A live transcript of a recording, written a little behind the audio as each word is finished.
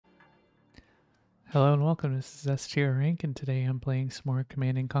Hello and welcome. This is S tier rank, and today I'm playing some more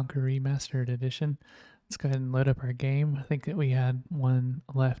Command and Conquer Remastered Edition. Let's go ahead and load up our game. I think that we had one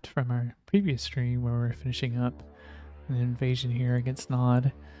left from our previous stream where we're finishing up an invasion here against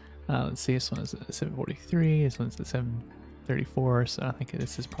Nod. Let's see, this one is a 743, this one's the 734, so I think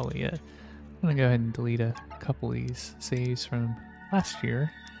this is probably it. I'm gonna go ahead and delete a couple of these saves from last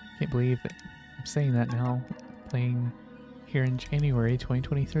year. Can't believe it. I'm saying that now, playing here in January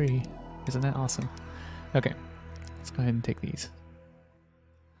 2023. Isn't that awesome? Okay, let's go ahead and take these.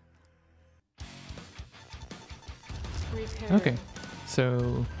 Okay,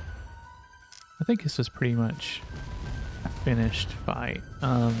 so I think this was pretty much a finished fight.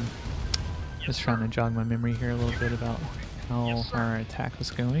 Just trying to jog my memory here a little bit about how our attack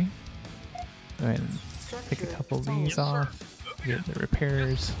was going. Go ahead and take a couple of these off, get the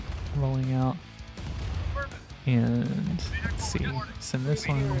repairs rolling out. And let's see, send this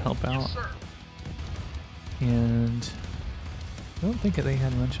one to help out. And I don't think that they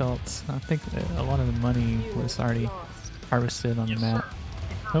had much else. I think that a lot of the money was already harvested on the map.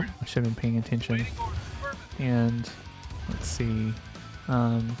 Oh, I should have been paying attention. And let's see,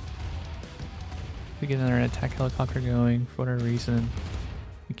 we get another attack helicopter going. For whatever reason,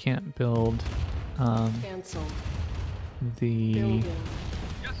 we can't build the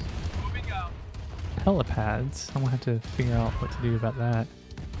helipads. I'm gonna have to figure out what to do about that.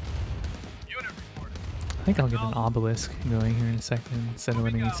 I think I'll get an obelisk going here in a second instead of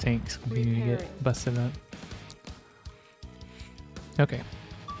letting these tanks continue to get busted up. Okay.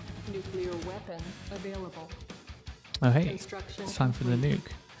 Nuclear weapon available. Oh hey, it's time for the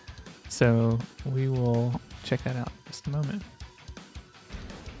nuke. So we will check that out in just a moment.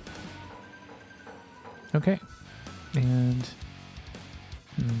 Okay. And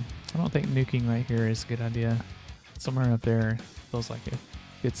I don't think nuking right here is a good idea. Somewhere up there feels like a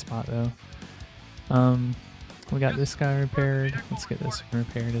good spot though. We got this guy repaired. Let's get this one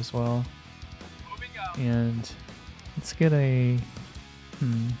repaired as well. And let's get a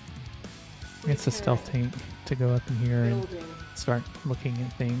it's a stealth tank to go up in here and start looking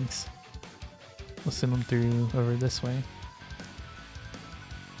at things. We'll send them through over this way.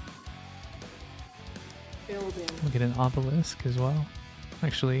 We'll get an obelisk as well.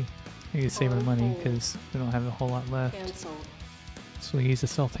 Actually, we need to save our money because we don't have a whole lot left. So we use the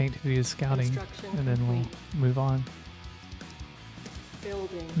stealth tank to do the scouting, and then we'll move on.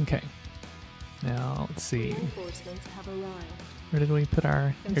 Okay. Now let's see. Where did we put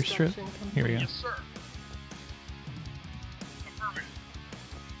our airstrip? Here we go. Yes, sir.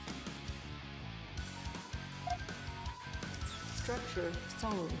 Structure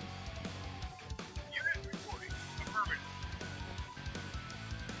sold.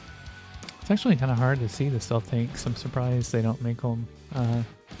 It's actually kind of hard to see the stealth tanks. I'm surprised they don't make them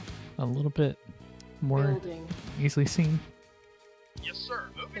a little bit more easily seen. Yes, sir.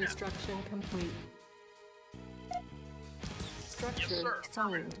 Construction complete. Structure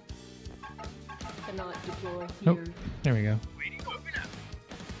sold. Cannot deploy Oh, here. there we go.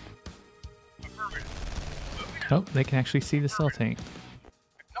 Oh, they can actually see the stealth tank.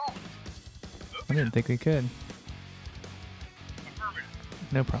 I didn't think we could.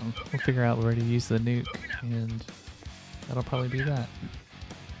 No problem. We'll figure out where to use the nuke, and that'll probably be that.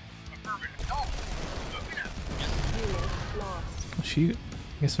 Oh, shoot.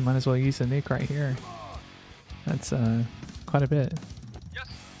 I guess we might as well use the nuke right here. That's quite a bit.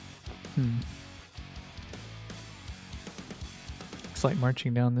 Looks like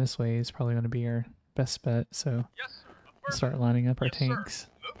marching down this way is probably going to be our best bet, so we'll start lining up our tanks.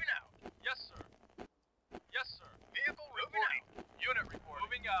 Moving out. Yes, sir. Yes, sir. Vehicle reporting. Unit reporting.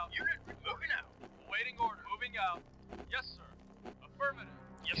 Moving out. Unit moving out. Awaiting order. Moving out. Yes, sir. Affirmative.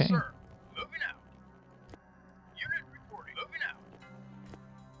 Yes, Okay. sir. Moving out. Unit reporting. Moving out.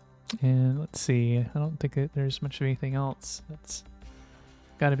 And let's see, I don't think that there's much of anything else. That's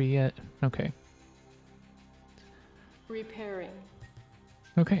gotta be it. Okay. Repairing.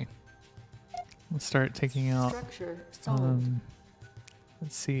 Okay. Let's start taking out. Structure sold.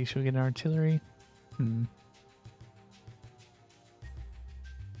 Let's see, should we get an artillery?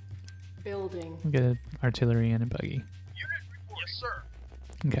 Building. We'll get an artillery and a buggy. Unit reporting. Yes, sir.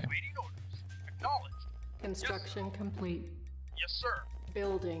 Okay. Waiting orders. Acknowledged. Construction complete. Yes, sir.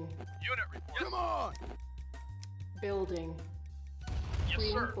 Building. Unit reporting. Come on. Building. Yes,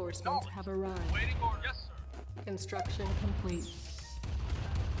 sir. Reinforcements have arrived. Waiting order. Yes, sir. Construction complete.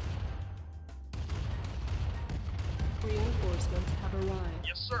 Reinforcements have arrived.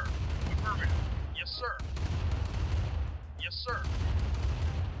 Yes, sir. Affirmative. Yes, sir. Yes, sir.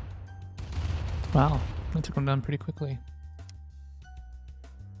 Wow, that took them down pretty quickly.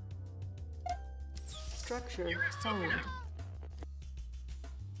 Structure sold.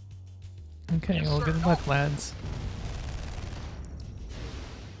 Okay, Yes, well, sir. good luck, lads.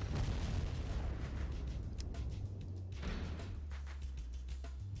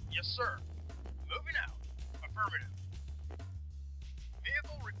 Yes, sir. Moving out. Affirmative.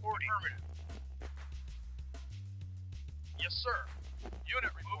 Vehicle reporting. Affirmative. Yes, sir.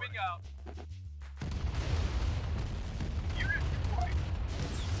 Unit reporting. Moving out. Unit reporting.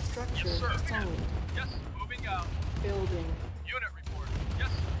 Structure Yes, sir. sold. Yes, moving out. Building. Unit reporting. Yes,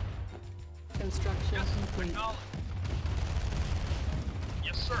 sir. Construction Yes, complete. acknowledged.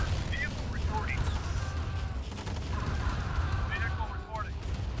 Yes, sir. Vehicle reporting. Vehicle reporting.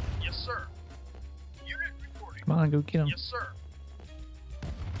 Yes, sir. Unit reporting. Come on, go get him. Yes, sir.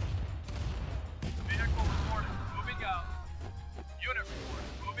 Vehicle reporting. Moving out. Unit reporting.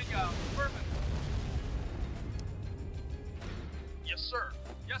 Moving out. Affirmative. Yes, sir.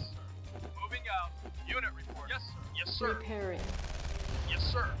 Yes, sir. Moving out. Unit report. Yes, sir. Yes, sir. Repairing. Yes,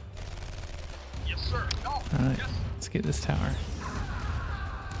 sir. Yes, sir. No. Alright, Yes, let's get this tower.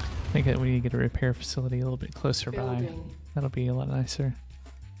 I think that we need to get a repair facility a little bit closer by. Building. That'll be a lot nicer.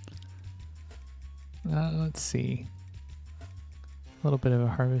 Let's see. A little bit of a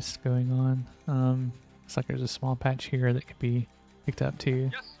harvest going on. Looks like there's a small patch here that could be picked up too.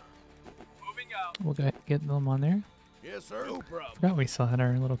 yes, sir. Moving out. We'll go ahead and get them on there. Yes, sir. No problem. Forgot we still had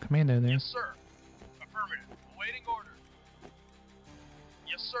our little commando there. Yes, sir. Affirmative. Awaiting orders.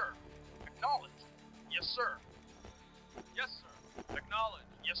 Yes, sir. Acknowledged. Yes, sir. Yes, sir. Acknowledged.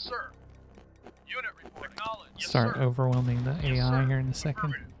 Yes, sir. Unit report. Acknowledged. Yes, Start sir. overwhelming the Yes, AI sir. here in a second.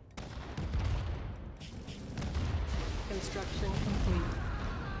 Affirmative. Construction complete.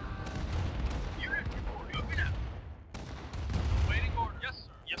 Unit report. Moving out. Awaiting order. Yes,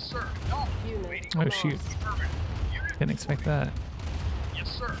 sir. Yes, sir. Acknowledged. Unit Waiting Oh, lost. shoot. Affirmative. Unit Didn't expect that. Yes,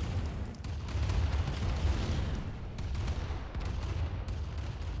 sir.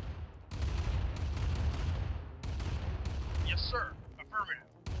 Yes, sir. Affirmative.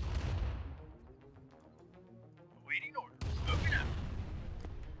 Awaiting orders. Moving out.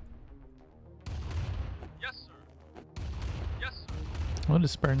 Yes, sir. Yes, sir. We'll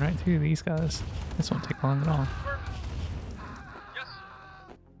just burn right through these guys. This won't take long at all. Affirmative. Yes,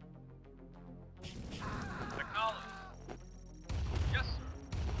 sir. Acknowledged. Yes, sir.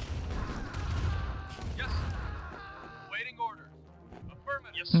 Yes, sir. Awaiting orders.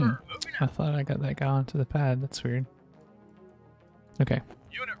 Affirmative. Yes, sir. Moving I out. thought I got that guy onto the pad. That's weird. Okay,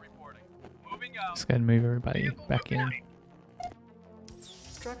 Unit reporting. Moving out. let's go ahead and move everybody Vehicle back in. reporting.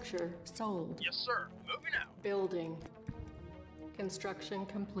 Structure sold. Yes, sir. Moving out. Building. Construction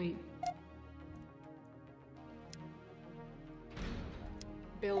complete.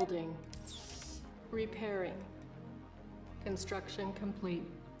 Building. Repairing. Construction complete.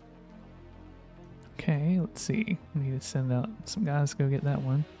 Okay, let's see. We need to send out some guys to go get that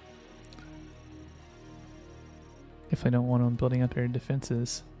one. If I don't want them building up their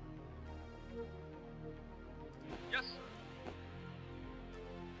defenses. Yes, sir.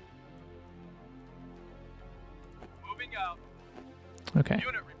 Moving out. Okay,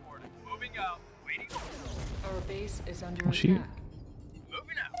 Unit reporting. Moving out. Waiting. Our base is under Oh, attack. shoot.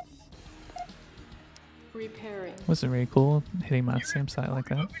 Moving out. Repairing. wasn't very cool hitting my SAM site like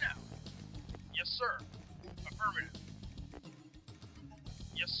that. Moving out. Yes, sir. Affirmative.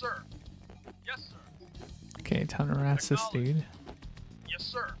 Yes, sir. Yes, sir. Okay, time to harass this dude. Yes,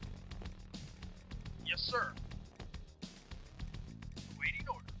 sir. Yes, sir. Awaiting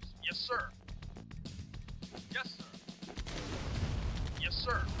orders. Yes, sir. Yes, sir. Yes,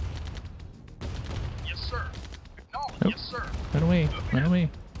 sir. Yes, sir. Acknowledge. Nope. Yes, sir. Run away, run away.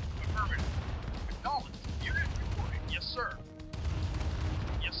 Affirmative. Acknowledge. Unit reporting. Yes, sir.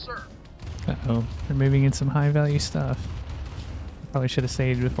 Yes, sir. Uh-oh, they're moving in some high value stuff. Probably should have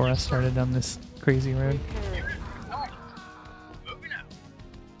saved before I started down this crazy road. Repairing. Unit acknowledged. Moving out.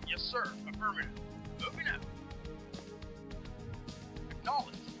 Yes, sir. Affirmative. Moving out.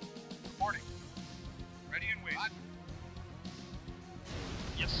 Acknowledged. Reporting. Ready and waiting.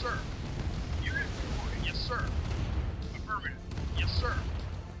 Yes, sir. Unit reporting. Yes, sir. Affirmative. Yes, sir.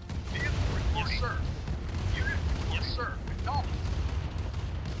 Vehicle reporting. Yes, sir. Unit reporting. Yes, sir. Acknowledged.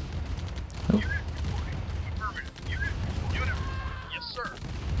 Oh. Unit reporting. Affirmative. Unit reporting. Unit reporting. Yes, sir.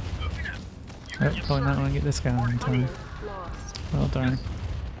 Moving out. Oh, Yes, probably sir. not want to get this guy on time. Unit lost. Well darn.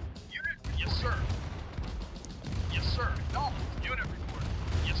 Unit, yes, sir. Yes, sir. Acknowledged. Unit report.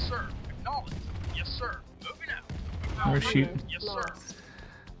 Yes, sir. Acknowledged. Yes, sir. Moving out. Or shoot. Unit Yes, sir. lost.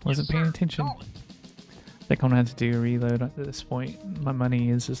 Wasn't Yes, paying sir. attention. Acknowledged. I think I'm gonna have to do a reload at this point. My money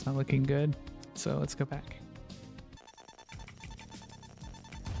is just not looking good. So let's go back.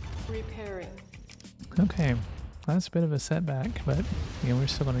 Repairing. Okay, that's a bit of a setback, but yeah, we're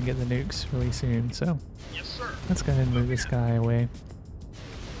still going to get the nukes really soon, so Yes, sir. let's go ahead and move this guy away.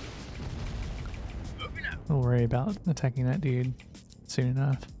 Moving out. We'll worry about attacking that dude soon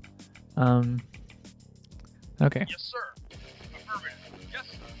enough. Okay. Yes, sir. Affirmative. Yes,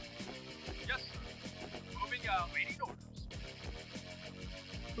 sir. Yes, sir. Moving out. Waiting orders.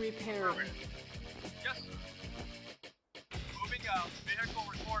 Repairing. Affirmative. Yes, sir. Moving out. Vehicle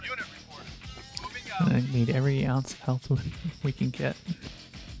reporting. Unit reporting. Moving out. I need every ounce of health we can get.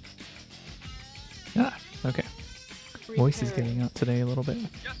 Ah, okay. Voice is Repairing. getting out today a little bit.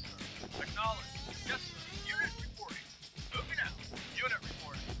 Yes, sir. Acknowledge. Yes, sir. Unit reporting. Moving out. Unit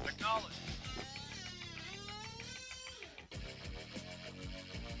reporting. Acknowledge.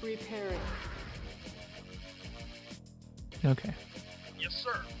 Repairing. Okay. Yes,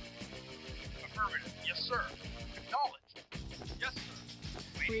 sir. Affirmative. Yes, sir. Acknowledged. Yes, sir.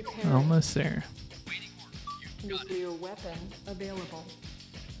 Waiting order. Repairing. Almost there. Waiting order. You got it. Nuclear weapon available.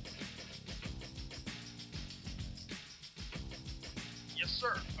 Yes,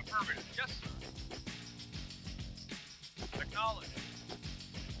 sir. Affirmative. Yes, sir. Acknowledged.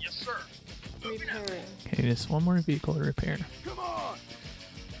 Yes, sir. Moving out. Repairing. Okay, just one more vehicle to repair. Come on.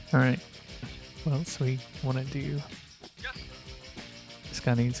 Alright. What else we want to do? Yes, sir. This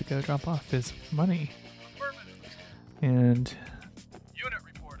guy needs to go drop off his money. Affirmative. And Unit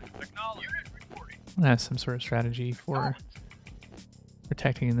reporting. Acknowledged. Unit reporting. I have some sort of strategy for Acknowledged.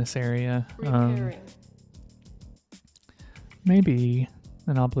 protecting in this area. Repairing. Maybe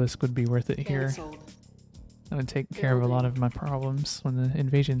an obelisk would be worth it here. Cancelled. That would take care of a lot of my problems when the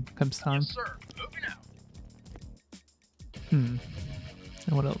invasion comes time. Yes, sir. Moving out. Hmm.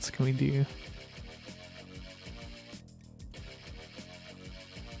 And what else can we do?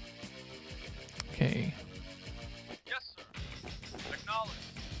 Okay. Yes, sir. Acknowledged.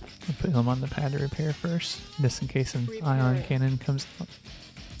 I'll put him on the pad to repair first, just in case an ion Repair. cannon comes out.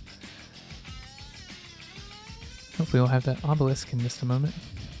 Hopefully we'll have that obelisk in just a moment.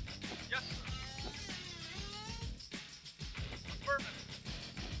 Yes, sir. Affirmative.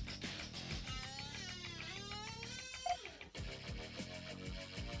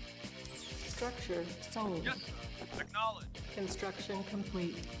 Structure sold. Yes, sir. Acknowledged. Construction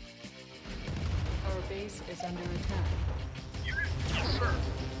complete. Our base is under attack. Unit. Yes, sir.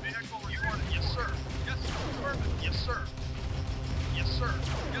 Vehicle reporting. Yes, sir. Yes, sir. Affirmative. Yes, sir. Yes, sir.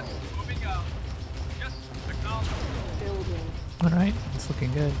 Yes, moving out. Yes, sir. Acknowledged. Building. Alright, it's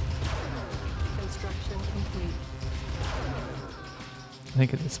looking good. Construction complete. I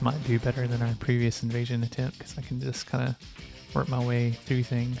think this might do better than our previous invasion attempt because I can just kind of work my way through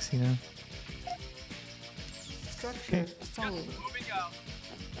things, you know? Structure Okay. sold. Yes, moving out.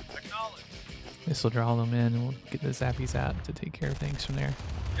 Acknowledged. This will draw them in and we'll get the Zappy Zap to take care of things from there.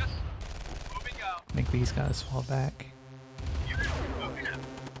 Yes, sir. Moving out. Make these guys fall back. Unit. Moving out.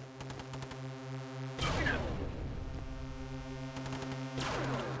 Moving out.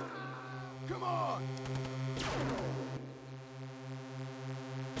 Come on.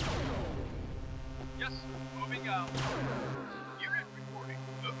 Yes, sir. Moving out. Unit reporting.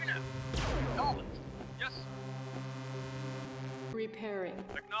 Moving out. Acknowledged. Yes, sir. Repairing.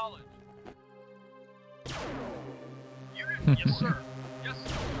 Acknowledged. Unit. Yes, sir. Yes,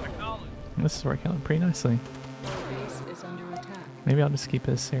 sir. Acknowledged. This is working out pretty nicely. Our base is under attack. Maybe I'll just keep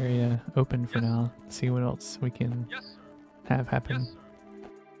this area open for Yes. now. See what else we can Yes, sir. have happen. Yes, sir.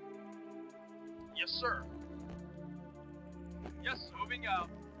 Yes, sir. Yes, moving out.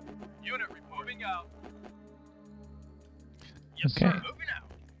 Unit moving out. Yes, Okay. sir. Moving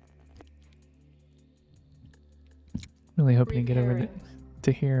out. Really hoping to get over Repairing.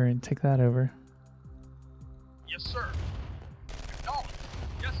 to here and take that over. Yes, sir. Acknowledged.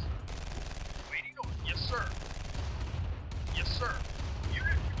 Yes, sir. Waiting order. Yes, sir. Yes, sir.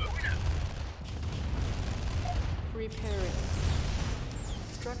 Unit moving out. Repairing.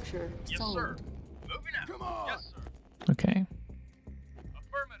 Structure Yes, sold. sir. Moving out. Come on. Yes, sir. Okay,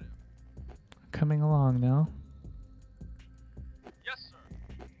 Affirmative. coming along now. Yes, sir.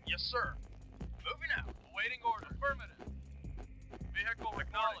 Yes, sir. Moving out. Awaiting order. Affirmative. Vehicle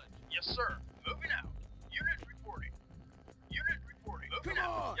acknowledged. Yes, sir. Moving out. Unit reporting. Unit reporting. Moving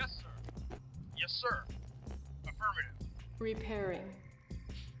out. Yes, sir. Yes, sir. Affirmative. Repairing.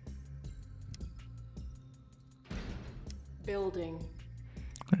 Building.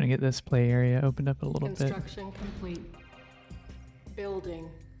 We're gonna get this play area opened up a little bit. Construction complete. Building.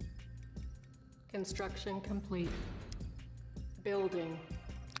 Construction complete. Building.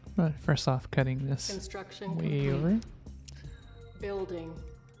 But first off, cutting this Construction way complete. over. Building.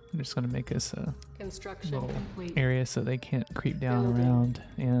 I'm just gonna make this a Construction little complete. area so they can't creep down Building. around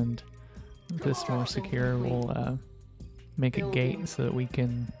and Come this more secure, we'll make a gate so that we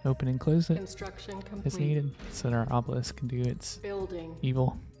can open and close it Construction complete. as needed, so that our obelisk can do its Building.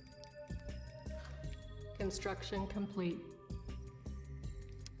 evil. Construction complete.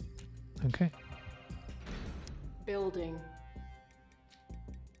 Okay. Building.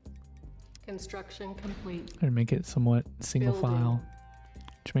 Construction complete. Try to make it somewhat single Building. file,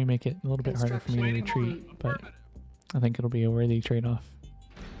 which may make it a little bit harder for me to Construction retreat, complete. but I think it'll be a worthy trade-off.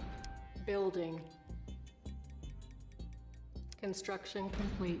 Building. Construction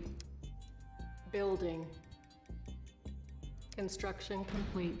complete. Building. Construction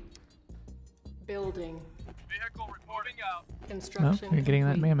complete. Building. Vehicle reporting out. Well, Construction you're getting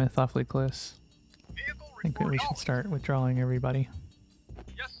that complete. mammoth awfully close. Vehicle I think that we reporting should out. start withdrawing everybody.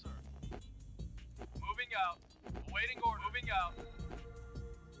 Yes, sir. Moving out. Awaiting order. Moving out.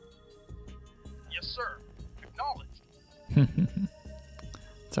 Yes, sir. Acknowledged.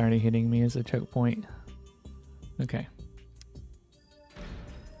 It's already hitting me as a choke point. Okay.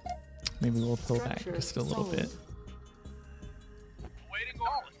 Maybe we'll pull back Structure just a little sold. bit. Awaiting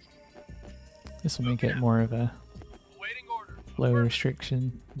order. This will make it more of a Awaiting order. low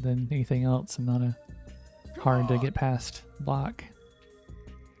restriction than anything else and not a hard to get past block.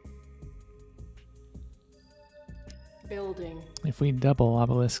 Building. If we double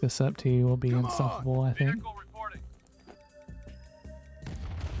obelisk this up too, we'll be unstoppable, I think. Vehicle reporting.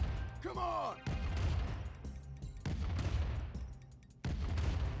 Come on.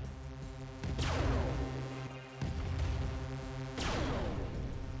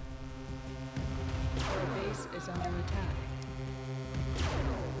 Our base is under attack.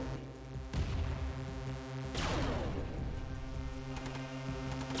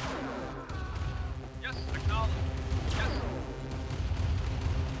 Yes, acknowledged. Yes.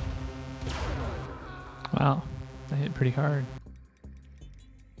 Wow, that hit pretty hard.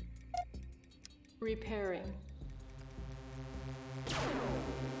 Repairing.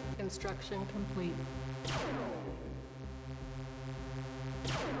 Construction complete.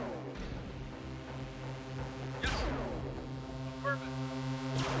 Yes, sir. Affirmative.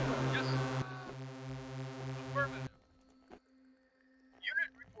 Yes, sir. Affirmative. Unit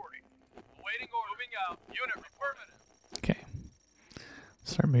reporting. Awaiting order. Moving out. Unit affirmative. Okay.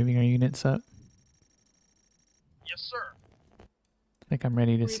 Start moving our units up. Yes, sir. I think I'm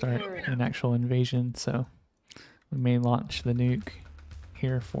ready to start Repairing. an actual invasion, so we may launch the nuke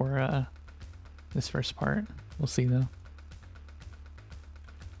here for this first part. We'll see though.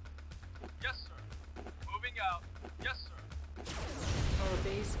 Yes, sir. Moving out. Yes, sir. Our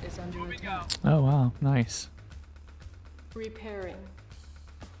base is under Moving attack. out. Oh wow, nice. Repairing.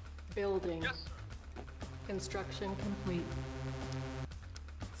 Building. Yes, sir. Construction complete.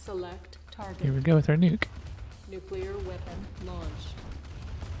 Select target. Here we go with our nuke. Nuclear weapon launched.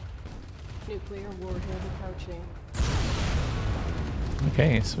 Nuclear warhead approaching.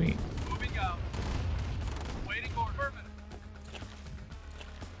 Okay, sweet. Moving out. Waiting order. Affirmative.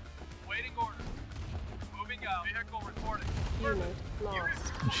 Waiting order. Moving out. Vehicle reporting. Unit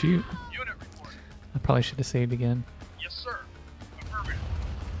lost. Shoot. Unit reporting. I probably should have saved again. Yes, sir. Affirmative.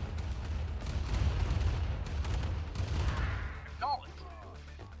 Acknowledged.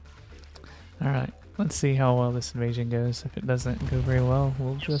 Alright, let's see how well this invasion goes. If it doesn't go very well,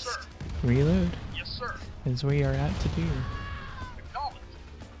 we'll Yes, just sir. reload, Yes, sir. as we are apt to do. Acknowledged.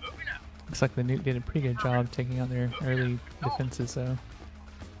 Moving out. Looks like the nuke did a pretty good job taking out their early defenses though.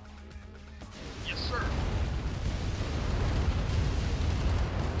 Yes, sir.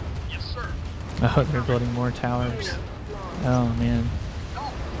 Yes, sir. Oh, they're building more towers. Unit lost. Oh man,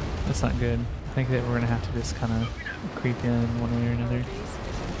 Acknowledged. that's not good. I think that we're gonna have to just kind of creep in one way or Our another. base is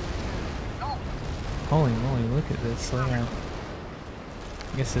under attack. Acknowledged. Holy moly, look at this layout.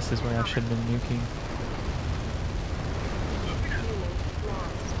 I guess this is where I should have been nuking. Moving out. Unit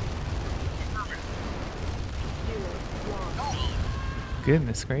lost. Affirmative. Unit lost.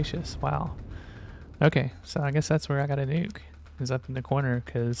 Goodness gracious, wow. Okay, so I guess that's where I got a nuke. Is up in the corner,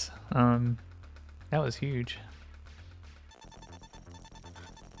 because that was huge.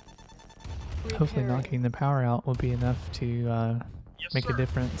 Hopefully Repairing. knocking the power out will be enough to Yes, make sir. a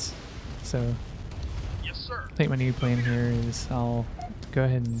difference. So Yes, sir. I think my new plan here is I'll go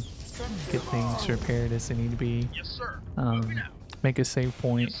ahead and Structure get things sold. repaired as they need to be, Yes, sir. Moving out. make a save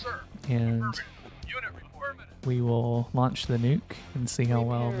point, Yes, sir. and Affirmative. Unit affirmative. we will launch the nuke and see how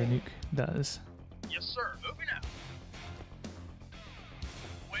well the Repairing. nuke does. Yes, sir. Moving out.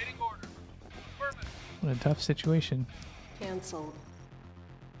 Waiting order. Affirmative. What a tough situation. Cancelled.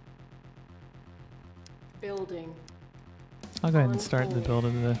 Building. I'll go ahead and start the build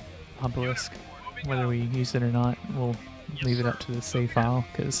of the obelisk. Moving Whether out. we use it or not, we'll Yes, leave it sir. up to the save file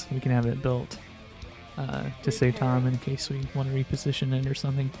because we can have it built to save time in case we want to reposition it or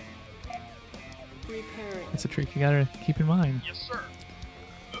something. Repairing. That's a trick you gotta keep in mind. Yes, sir.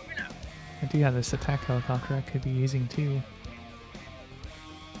 Moving out. I do have this attack helicopter I could be using too.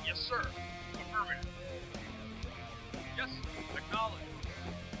 Yes, sir. Affirmative. Yes, acknowledged.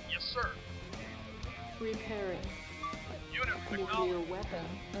 Yes, sir. Repairing. Unit Nuclear acknowledged. weapon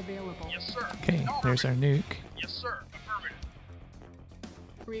available. Yes, sir. Okay, there's our nuke. Yes, sir. Affirmative.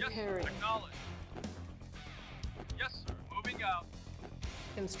 Repairing. Yes, acknowledged. Yes, sir. Moving out.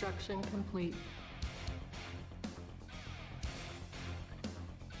 Construction complete.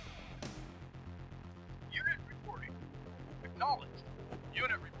 Unit reporting. Acknowledged.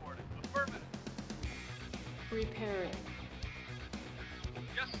 Unit reporting. Affirmative. Repairing.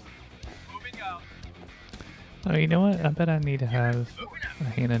 Yes, sir. Moving out. Oh, you know what? I bet I need to have Moving out. a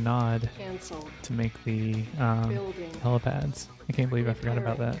hand and nod Cancelled. to make the Building. helipads. I can't believe I forgot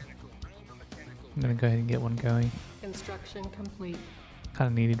about that. I'm gonna go ahead and get one going. Construction complete. Kind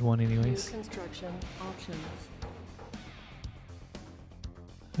of needed one New anyways. construction options.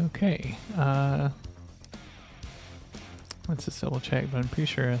 Okay, let's just double check, but I'm pretty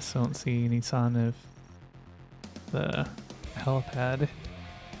sure I still don't see any sign of the helipad.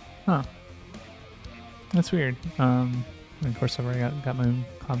 Huh. That's weird. And of course I've already got my own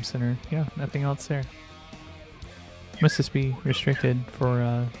comm center. Yeah, nothing else there. Must just be restricted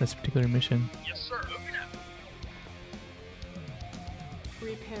for this particular mission. Yes, sir. Moving out.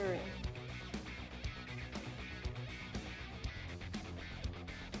 Repairing.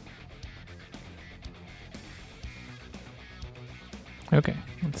 Okay,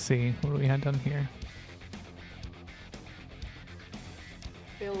 let's see. What do we have done here?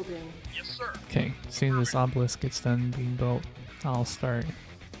 Building. Yes, sir. Okay, as soon as this obelisk gets done being built, I'll start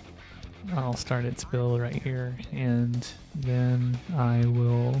its build right here, and then I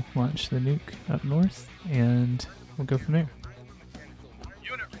will launch the nuke up north, and we'll go from there.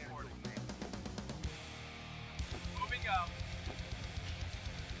 Unit reporting. Moving out.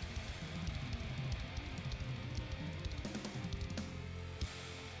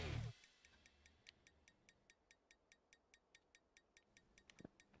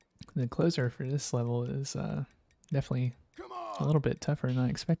 The closer for this level is definitely a little bit tougher than I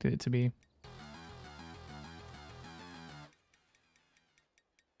expected it to be.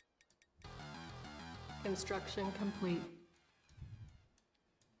 Construction complete.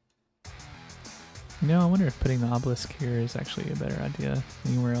 You know, I wonder if putting the obelisk here is actually a better idea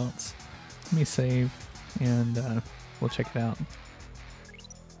anywhere else. Let me save, and we'll check it out.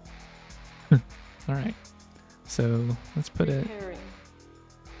 Alright, so let's put it, Repairing.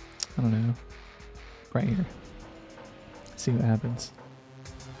 I don't know, right here. See what happens.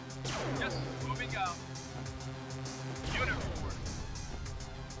 Yes, moving out. Unit reporting.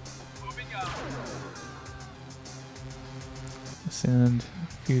 Moving out. Send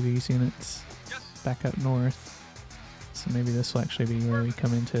a few of these units Yes, back up north. So maybe this will actually be where we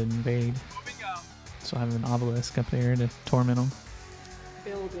come in to invade. moving out. So I have an obelisk up there to torment them.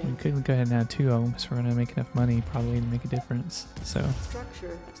 We Building. could go ahead and add 2 of them, so we're going to make enough money probably to make a difference. So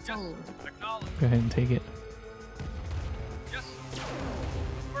Structure Yes, sold. acknowledged. go ahead and take it. Yes,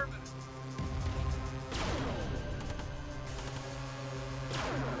 affirmative.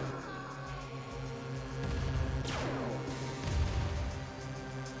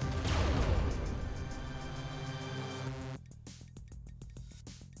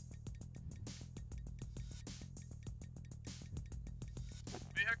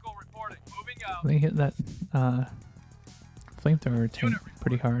 Vehicle reporting. Moving out. They hit that flamethrower tank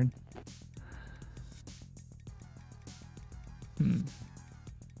pretty hard.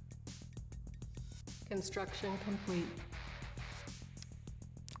 Construction complete.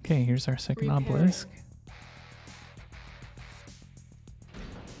 Okay, here's our second Repairing. obelisk.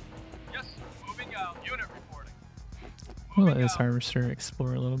 Yes, moving out. Unit reporting. We'll let Moving this out. harvester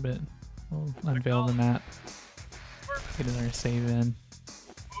explore a little bit. We'll unveil the map, Affirmative. get our save in.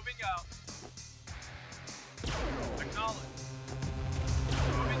 Moving out. Acknowledged.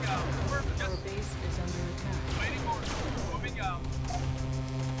 Moving out. Affirmative. Our Yes, base is under attack. waiting orders. Moving out.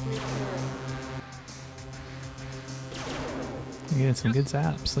 Repairing. We're getting some good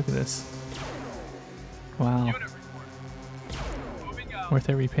zaps. Look at this. Wow. Unit reporting. Moving out. Worth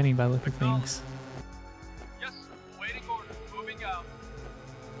every penny by the look of things. Yes, waiting orders. Moving out.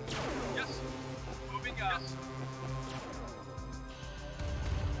 Yes, moving out.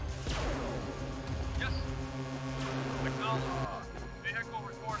 Yes. Acknowledged. Vehicle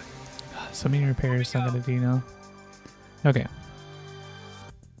reporting. So many repairs I gotta do now. Okay.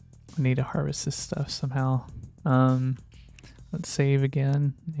 I need to harvest this stuff somehow. Let's save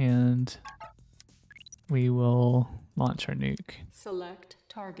again, and we will launch our nuke. Select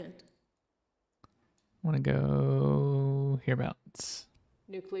target. Want to go hereabouts.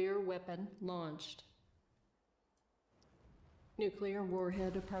 Nuclear weapon launched. Nuclear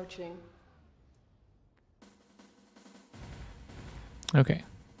warhead approaching. Okay.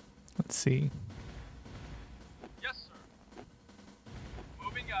 Let's see. Yes, sir.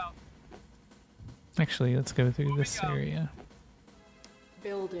 Moving out. Actually, let's go through Moving this out. area.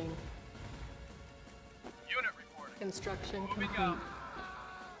 Building. Unit reporting. Construction Moving complete. out.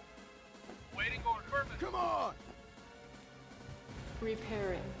 Waiting order. Affirmative. Come on.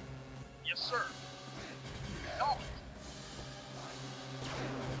 Repairing. Yes, sir. Acknowledged.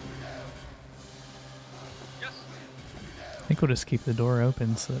 Yes, sir. I think we'll just keep the door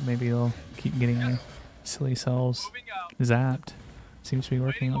open so that maybe they'll keep getting their silly selves Moving out. zapped. Seems to be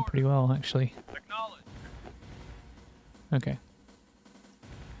working Waiting out pretty well, actually. Acknowledged. Okay.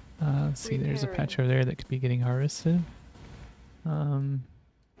 Let's see, there's a Repairing. patch over there that could be getting harvested. Unit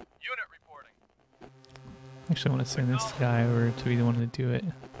reporting. Actually, I want to send this guy over to be the one to do it.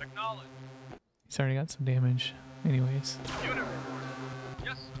 Acknowledged. He's already got some damage. Anyways. Unit reporting.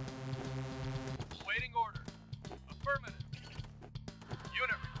 Yes, sir. Waiting order. Affirmative.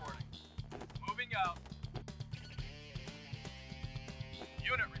 Unit reporting. Moving out.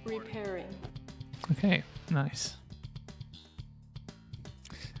 Unit reporting. Repairing. Okay, nice.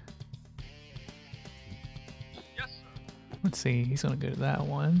 Yes, sir. Let's see, he's gonna go to that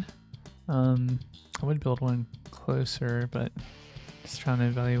one. I would build one closer, but just trying to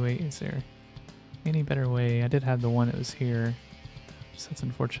evaluate, is there any better way? I did have the one that was here, so it's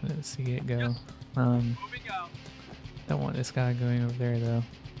unfortunate to see it go. Yes, sir. Moving out. Don't want this guy going over there though.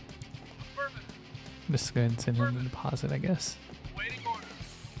 Affirmative. Just go ahead and send him a deposit, I guess. Waiting order.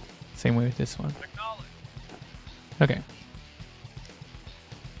 Same way with this one. Acknowledged. Okay.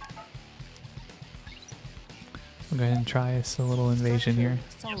 We'll go ahead and try us a little invasion here.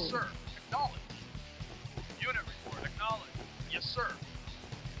 Structure Yes, sold. sir. Acknowledged. Unit report. Acknowledged. Yes, sir.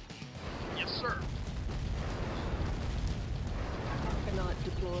 Yes, sir. Cannot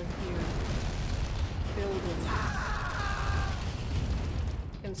deploy here. Building.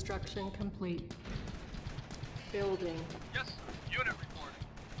 Construction complete. Building. Yes, sir. Unit reporting.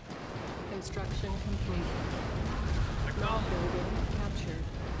 Construction complete. Not Acknowledged. building captured.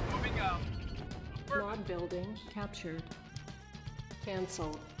 Moving out. Affirmative. Not building captured.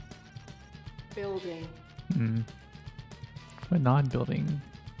 Cancelled. Building. But not building.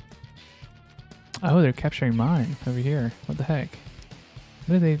 Oh, they're capturing mine over here. What the heck?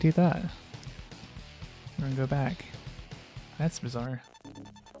 How did they do that? We're gonna go back. That's bizarre.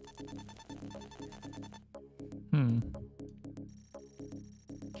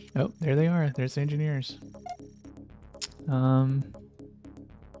 Oh, there they are. There's the engineers. I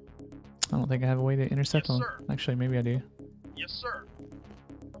don't think I have a way to intercept Yes, them. sir. Actually, maybe I do. Yes, sir.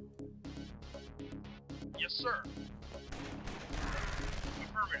 Yes, sir.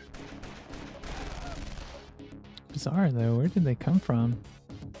 Affirmative. Bizarre though. Where did they come from?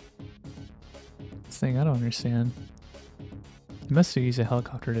 This thing I don't understand. You must have used a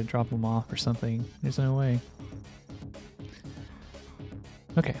helicopter to drop them off or something. There's no way.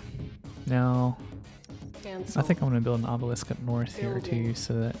 Okay. Now, Cancelled. I think I'm going to build an obelisk up north here too, Building.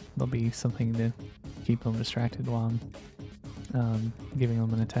 so that there'll be something to keep them distracted while I'm giving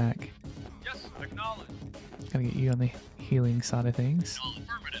them an attack. Yes, acknowledged. Gotta get you on the healing side of things.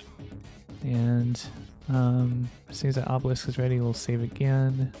 Affirmative. And as soon as that obelisk is ready, we'll save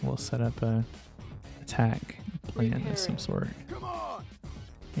again. We'll set up a attack plan of some Repairing. sort. Come on.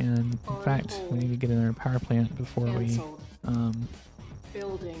 And in On fact, we need to get in our power plant before Cancelled. we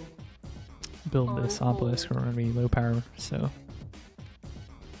Building. build On this obelisk. We're hold. going to be low power, so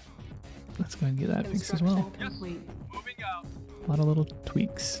let's go and get that fixed as well. Construction complete. Moving out. A lot of little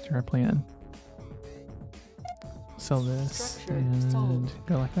tweaks to our plan. Sell this Structure and sold.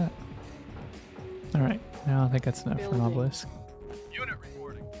 go like that. All right, now I think that's enough for an Building. obelisk. Unit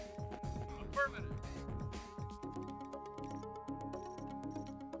reporting. Affirmative.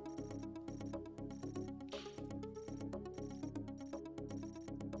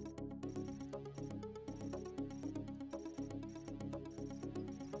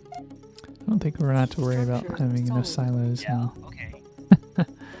 I don't think we're gonna have to worry about Structure having enough sold. silos now. Okay.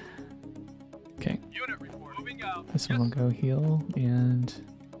 Okay, Unit report. Moving out. this one will go heal, and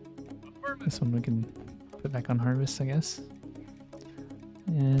Affirmative. this one we can put back on harvest, I guess.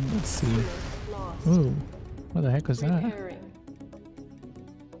 And let's see. Unit lost. Ooh, what the heck was that? Repairing.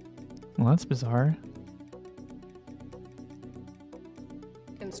 Well, that's bizarre.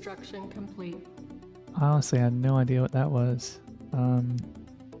 Construction complete. I honestly had no idea what that was.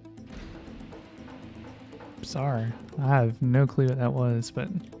 Bizarre. I have no clue what that was, but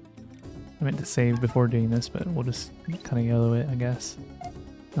I meant to save before doing this, but we'll just kind of yellow it, I guess.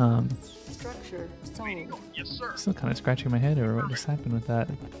 Structure sold. Yes, sir. Still kind of scratching my head over what just happened with that.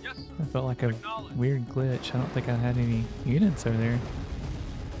 Yes, sir. I felt like a weird glitch. I don't think I had any units over there.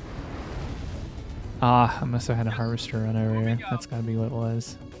 Ah, I must have had a harvester run over here. That's gotta be what it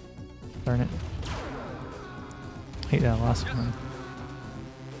was. Darn it. Hate that last one.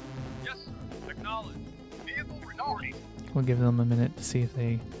 Yes, sir. Acknowledged. Vehicle reporting. We'll give them a minute to see if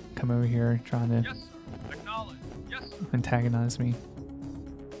they come over here trying to Yes, sir. Acknowledged. Yes, sir. antagonize me.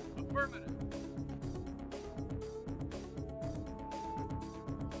 Affirmative.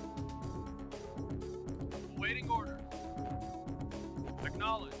 Awaiting order.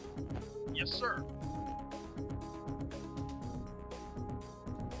 Acknowledged. Yes, sir.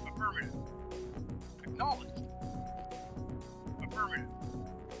 Affirmative. Acknowledged. Affirmative.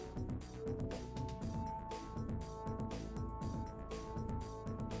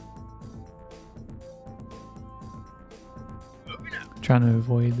 Moving out. Trying to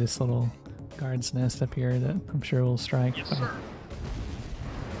avoid this little guard's nest up here that I'm sure will strike Yes, if I sir.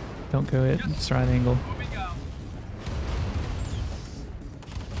 don't go at its right angle. Moving out.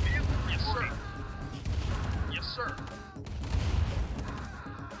 Vehicle yes, sir. Yes, sir.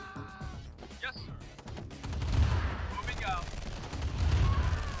 Yes, sir. Moving out.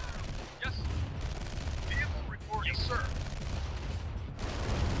 Yes, sir. Vehicle reporting. Yes, sir.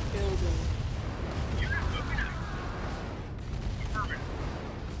 Building. Unit moving out. Affirmative.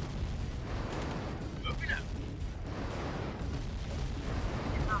 Moving out.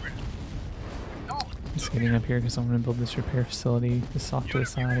 Affirmative. Acknowledged. Just getting up here because I'm going to build this repair facility just off to the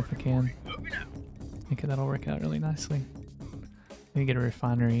side if I can. Moving out. I think that'll work out really nicely. Need to get a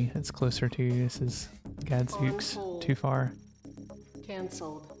refinery that's closer to this is Gadzooks. hold. Too far.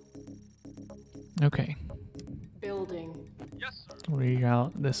 Cancelled. Okay. Building. Yes, sir. We'll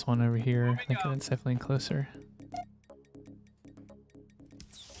reroute this one over here. I think that's definitely closer.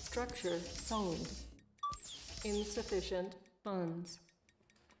 Structure sold. Insufficient funds.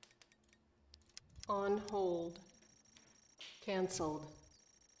 On hold. Cancelled.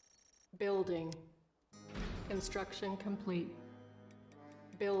 Building. Construction complete.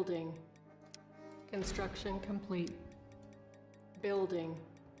 Building. Construction complete. Building.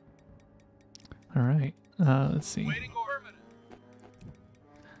 All right. Let's see. Waiting order.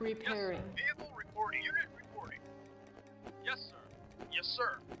 Repairing. Vehicle reporting. Unit reporting. Yes, sir. Yes, sir.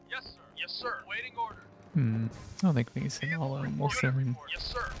 Yes, sir. Yes, sir. Waiting order. I don't think we can send all of them. We'll send Yes,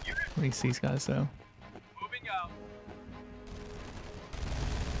 sir. Unit at least these guys though. moving out.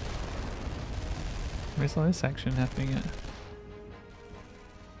 Where's all this action happening at?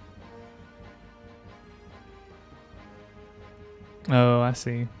 Oh, I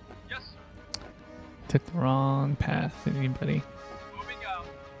see. Yes, sir. Took the wrong path. Anybody? Moving out.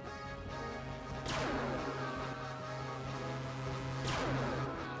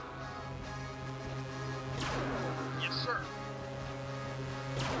 Yes, sir.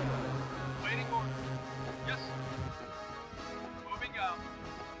 Waiting order. Yes, sir. Moving out.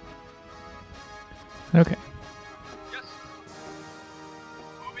 Okay. Yes, sir.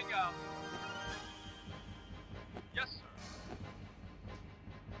 Moving out. Yes, sir.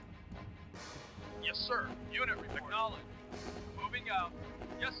 Yes, sir. Unit report. Acknowledged. Moving out.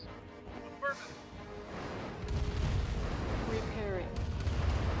 Yes, sir. Affirmative. Repairing.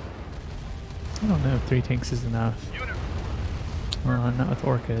 I don't know if 3 tanks is enough. Unit Well, not with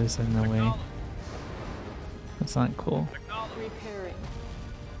orcas in no way. acknowledged. That's not cool. Acknowledged. Repairing.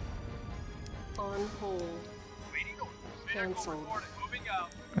 On hold. Waiting order. Vehicle Cancelled. reporting. Moving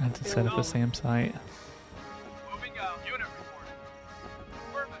out. I had to set up a SAM site. Moving out. Unit reporting.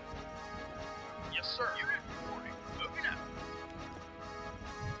 Affirmative. Yes, sir. Unit reporting. Moving out.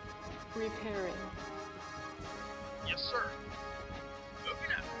 Repairing. Yes, sir.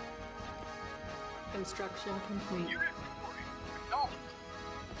 Moving out. Construction complete. Unit reporting. Acknowledged.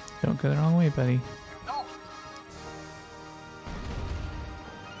 Don't go the wrong way, buddy. Acknowledged.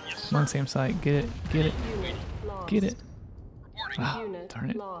 Yes, Come on, sir. SAM site. Get it. Get it. Unit lost. Get it. Reporting. Ah, Unit darn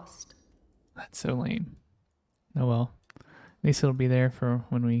it. lost. That's so lame. Oh well. At least it'll be there for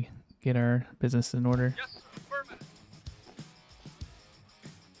when we get our business in order. Yes, sir. Affirmative.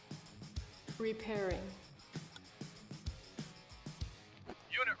 Repairing.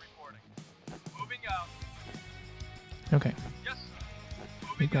 Unit reporting. Moving out. Okay. Yes, sir.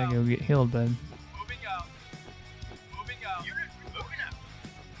 We Moving gotta out. go get healed, bud. Moving out. Moving out. Unit moving out.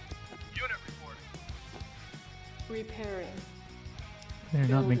 Unit reporting. Repairing. They're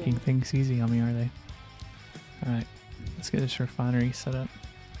not Building. making things easy on me, are they? Alright. Let's get this refinery set up.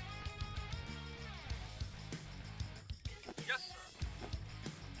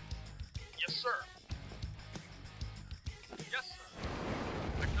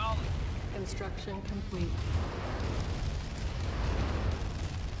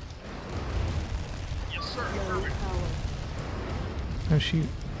 sir. Low Affirmative. power. Oh shoot.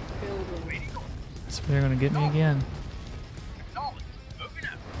 Building. Waiting orders. So they're gonna get me again. Acknowledged. Moving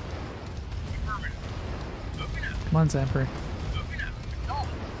out. Affirmative. Moving out. Come on, Zapper. Moving out.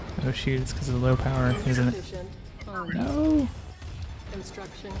 Acknowledged. Oh shoot, it's because of the low power, isn't it? Insufficient funds. No!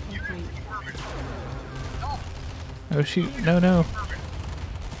 Construction complete. Affirmative. Acknowledged. Oh shoot, no, no. Affirmative.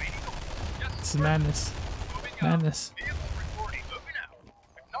 Waiting orders. Yes, This sir. is madness. Moving out. Madness. Vehicle reporting. Moving out.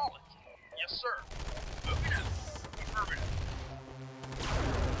 Acknowledged. Yes, sir. Moving out. Affirmative.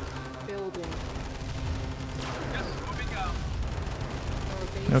 Building. Yes, moving out. Our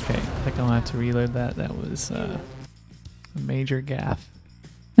base Okay, I think I'll have to reload that. That was a major gaffe.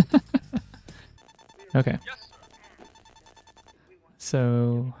 Okay, Yes, sir.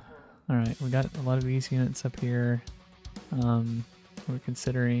 so, alright, we got a lot of these units up here. We're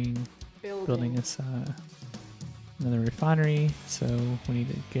considering building us another refinery, so we need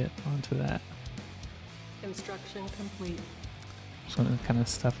to get onto that. Construction complete. Just want to kind of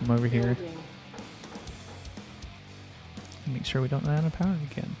stuff them over here. Building. Make sure we don't run out of power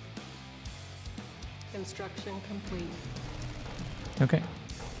again. Construction complete. Okay.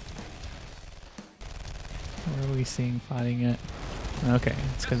 Where are we seeing fighting it? Okay,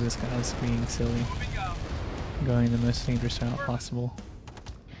 it's because this guy's being silly. Moving out. Going the most dangerous route possible.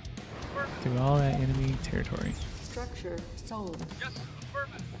 Through all that enemy territory. Structure sold. Yes,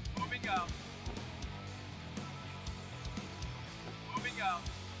 affirmative. Moving out. Moving out.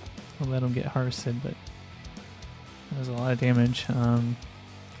 We'll let him get harvested, but that was a lot of damage.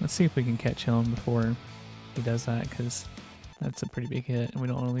 Let's see if we can catch him before he does that, because that's a pretty big hit, and we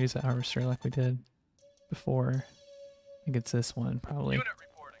don't want to lose that harvester like we did before. I think it's this one, probably. Unit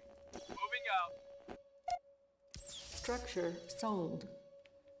reporting. Moving out. Structure sold.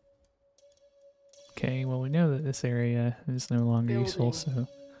 Okay, well we know that this area is no longer useful, Building. so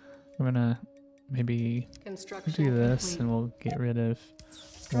we're gonna maybe Construction do this, complete. and we'll get rid of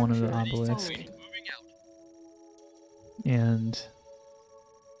one of the Structure obelisk, sold. Moving out. and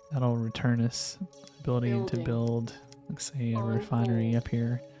that'll return us the ability to Building. build, let's say, a On refinery hold. up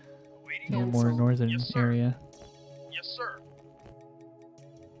here Waiting in the orders. more Cancel. northern Yes, sir. area. Yes, sir.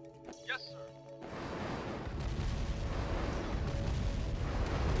 Yes, sir.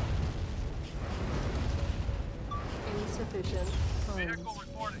 Insufficient Vehicle funds.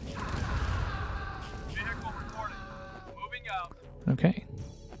 reporting. Vehicle reporting. Moving out. Okay,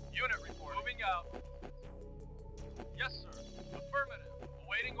 Unit report. Moving out. Yes, sir. Affirmative.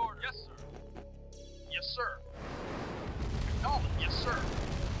 Awaiting order. Yes, sir. Yes, sir. Acknowledge. Yes, sir.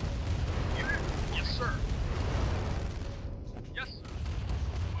 Unit. Yes, sir. Yes, sir.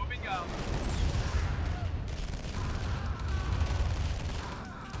 Moving out.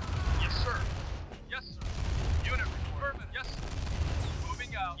 Yes, sir. Yes, sir. Unit report. Affirmative. Yes, sir.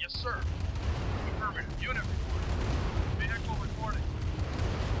 Moving out. Yes, sir. Affirmative. Unit report. Vehicle reporting.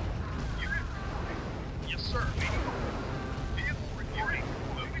 Unit reporting. Yes, sir. Waiting order. Vehicle reporting.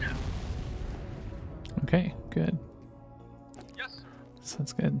 Moving out. okay, good. Yes, sir. So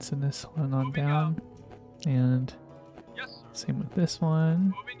let's go ahead and send this one on Moving down, and Yes, sir. same with this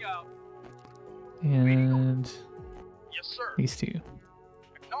one, Moving out. and Yes, sir. these two.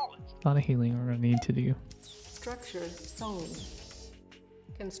 Acknowledged. A lot of healing we're gonna need to do. Structure sold.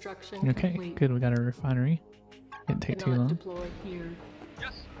 Construction Okay, complete. good. We got our refinery. Didn't take too Cannot long. deploy here.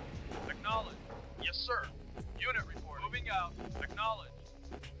 Yes, sir. Acknowledged. Yes, sir. Unit report. Moving out. Acknowledged.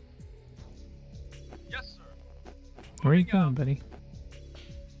 Yes, sir. Where are you Moving going, out. buddy?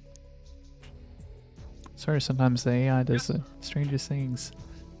 Sorry, sometimes the AI does Yes, the sir. strangest things.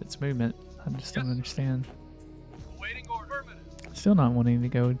 Its movement, I just Yes, don't sir. understand. Awaiting order. Affirmative. Still not wanting to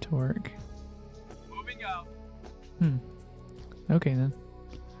go to work. Moving out. Okay then.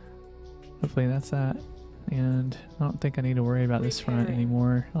 Hopefully that's that. And I don't think I need to worry about this front Repairing.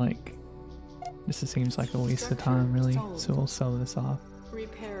 anymore. Like, this just seems like a waste of time, really. So we'll sell this off,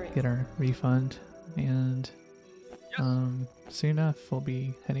 Repairing. get our refund, and Yes, sir. soon enough we'll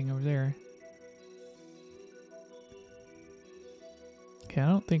be heading over there. Okay, I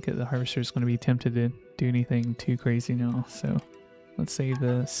don't think that the harvester is going to be tempted to do anything too crazy now, so let's save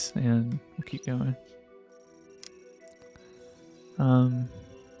this and we'll keep going.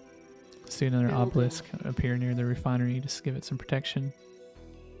 Let's do another Building. obelisk up here near the refinery just to give it some protection.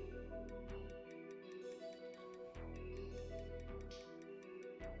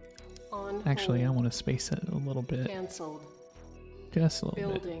 On Actually, I hold. want to space it a little bit, Cancelled. just a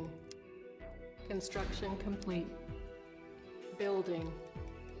little bit. Building. Construction complete. Building.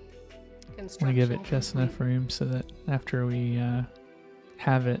 I Construction want to give it just complete. enough room so that after we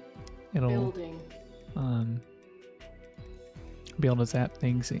have it, it'll Building. be able to zap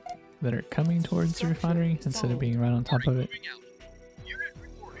things that are coming towards the refinery instead of being right on top of it. Moving out. Unit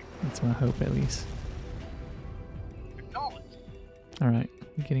reporting. That's my hope, at least. Acknowledged. Alright,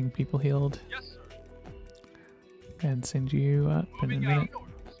 getting people healed. Yes, sir. Go ahead and send you up in a Moving minute. out.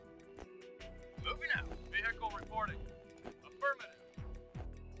 Orders. Moving out. Vehicle reporting.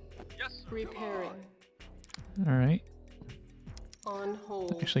 Affirmative. Yes, sir. Repairing. Alright, On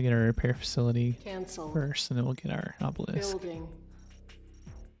hold. actually get our repair facility Cancel. first, and then we'll get our obelisk. Building.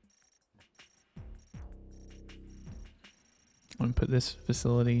 I'm gonna put this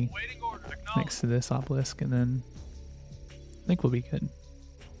facility Waiting order. Acknowledged. next to this obelisk, and then I think we'll be good.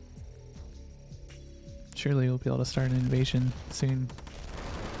 Surely we'll be able to start an invasion soon.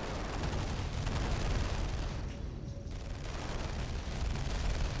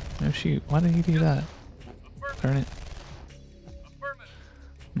 Oh shoot, why did he do that? Darn it.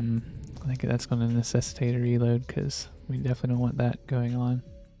 Affirmative. I think that's going to necessitate a reload because we definitely don't want that going on.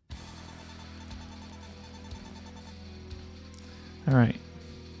 Alright,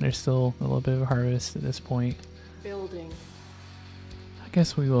 there's still a little bit of a harvest at this point. Building. I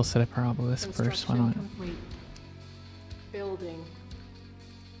guess we will set up our obelisk first, why Construction not? complete. Building.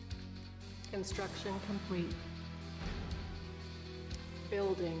 Construction complete.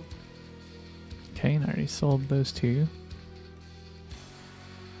 Building. Okay, and I already sold those two.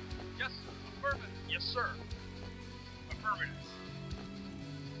 Yes, sir. Affirmative. Yes, sir. Affirmative.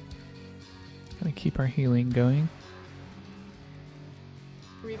 Gonna keep our healing going.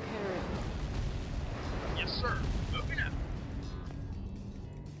 Repairing. Yes, sir. Moving out.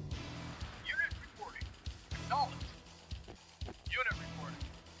 Unit reporting. Acknowledged. Unit reporting.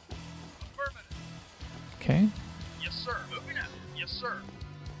 Affirmative. Okay, Yes, sir. Moving out. Yes, sir.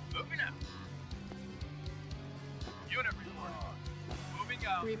 Moving out. Unit reporting. Moving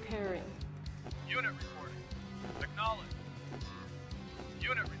out. Repairing. Unit reporting. Acknowledged.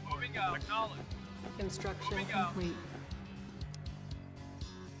 Unit moving out. Acknowledged. Construction Moving out. complete.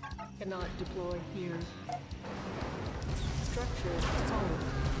 Cannot deploy here. Structure solid.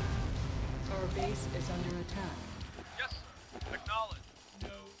 Our base is under attack. Yes, sir. Acknowledged.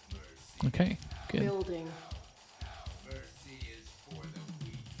 okay, good. Building.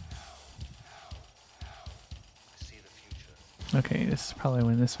 Okay, this is probably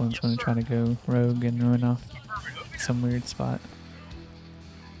when this one's going to try to go rogue and run off Affirmative. some weird spot.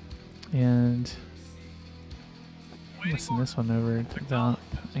 And Waiting listen order. this one over to dump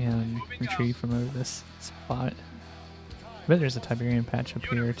and retrieve from over this spot. I bet there's a Tiberian patch up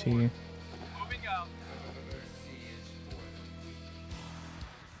here too. Moving out.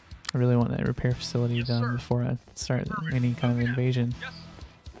 I really want that repair facility Yes, done sir. before I start any kind of invasion. Yes.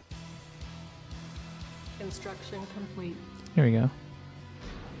 Construction complete. Here we go.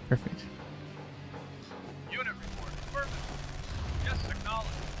 Perfect. Unit report. Affirmative. Yes, acknowledged.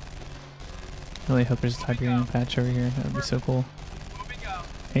 Really hope there's a Tiberian patch over here. That would be so cool. Moving out.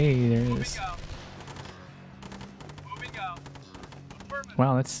 Hey, there it Moving is. out. Moving out. Affirmative.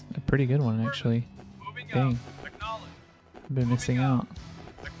 Wow, that's a pretty good one actually. Moving Dang, out. Acknowledged. I've been missing out.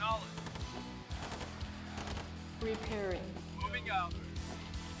 Acknowledged. Repairing. Moving out.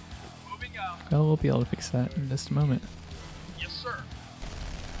 Moving out. Well, we'll be able to fix that in just a moment. Yes, sir.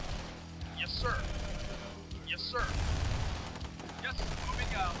 Yes, sir. Yes, sir. Yes,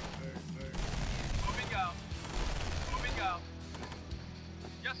 moving out. Moving out. Moving out.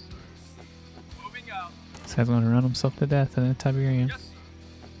 Yes, sir. Moving out. This guy's going to run himself to death in a Tiberian. Yes.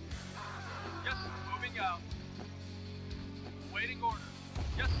 Yes, moving out. Waiting orders.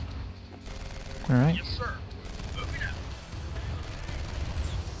 Yes, sir. Alright. Yes, sir. Moving out.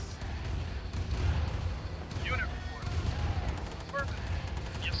 Unit report. Affirmative.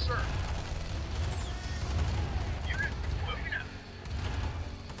 Yes, sir. Unit moving out.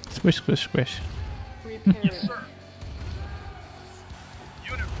 Squish, squish, squish. Repairing. Yes, sir.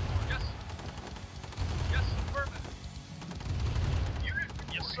 Unit report. Yes. Yes, affirmative. Unit.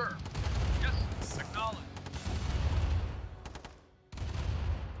 Yes, sir. Yes, acknowledged.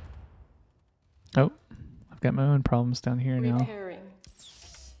 Oh, I've got my own problems down here now. Repairing.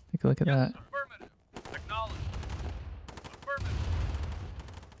 Take a look at Yes, that. affirmative. Acknowledged. Affirmative.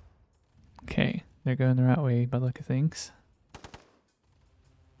 Okay, they're going the right way by the look of things.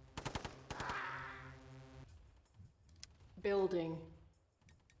 Building.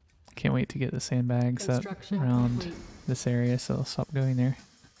 Can't wait to get the sandbags up Construction around complete. this area so I'll stop going there.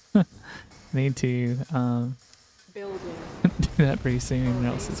 Need to Building. do that pretty soon or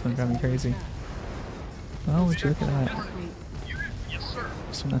else it's going to drive me crazy. Oh, would you look at that. Complete. Unit. Yes, sir.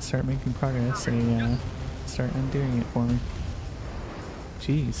 So when I start making progress, they start undoing it for me.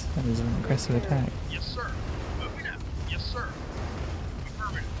 Jeez, that is an aggressive attack. Yes, sir. Moving out. Yes, sir.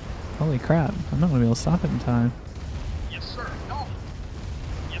 Affirmative. Holy crap, I'm not gonna be able to stop it in time. Yes, sir. Acknowledged.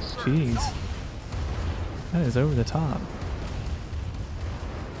 Yes, sir. Jeez. Acknowledged. That is over the top.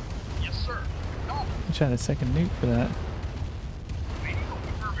 Yes, sir. Acknowledged. I shot a second nuke for that. Waiting order.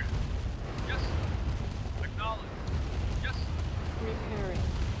 Affirmative. Yes, sir. Acknowledged. Yes, sir. Repairing.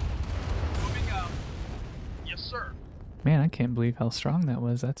 Moving out. Yes, sir. Man, I can't believe how strong that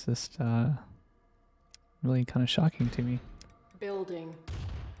was. That's just really kind of shocking to me. Building.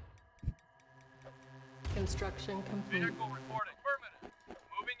 Construction complete. Vehicle reporting. Affirmative.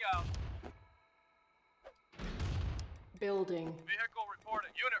 Moving out. Building. Vehicle reporting.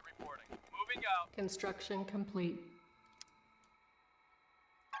 Unit reporting. Moving out. Construction complete.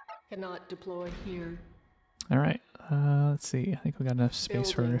 Cannot deploy here. All right, let's see. I think we got enough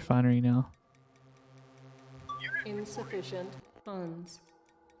space for a Building. refinery now. Insufficient funds.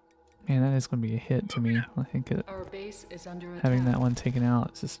 Man, that is going to be a hit to me. I think Our base is under attack. having that one taken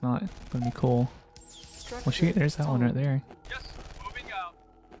out is just not going to be cool. Well, Structure shoot, there's that one right solid. there. Yes, sir. Moving out.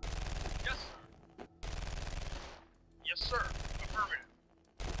 Yes, sir. Yes, sir. Affirmative.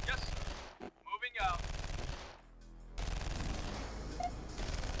 Yes, sir. Moving out.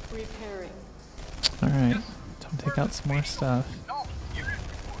 Repairing. All right, Yes, sir. time to take out some more stuff. Acknowledged. Unit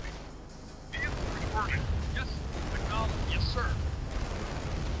reporting. Vehicle reporting. Yes, sir. Acknowledged. Yes, sir.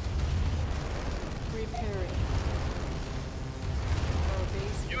 Repairing. Our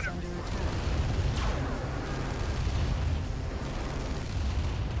base is Unit under attack.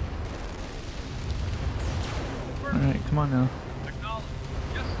 All right, come on now. Acknowledged.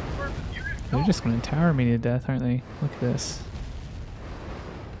 Yes, sir. Affirmative. Unit They're just acknowledged. going to tower me to death, aren't they? Look at this.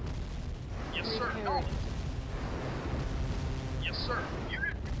 Yes, sir. Repairing. Acknowledged. Yes, sir.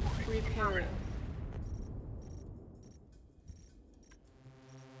 Unit reporting. Repairing.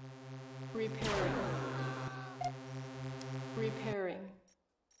 Repairing. Repairing.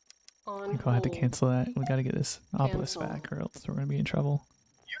 On I think I'll have to hold. cancel that. We got to get this obelisk Cancel. back, or else we're going to be in trouble.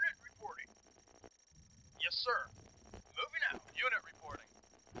 Unit reporting. Yes, sir. Moving out. Unit reporting.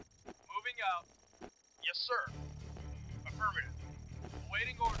 Moving out. Yes, sir. Affirmative.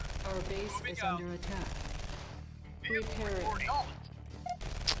 Awaiting orders. Our base Moving is out. under attack. Vehicle Repairing. reporting. Acknowledged.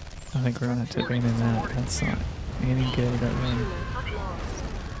 I think we're going to have to abandon that. That's not any good right now. Unit lost.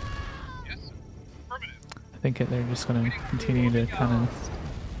 Yes, sir. Affirmative. I think they're just going to continue to kind Lost.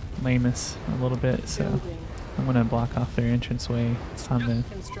 of lame us a little bit, so Building. I'm going to block off their entranceway. It's time to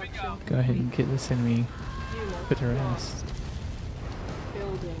Construction go ahead and complete. get this enemy Unit put to rest. lost.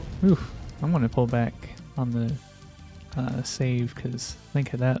 Building. Oof, I'm going to pull back on the save, because I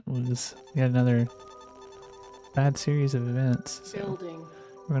think that was yet another bad series of events. So Building.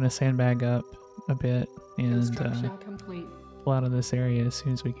 we're going to sandbag up a bit and Construction complete. pull out of this area as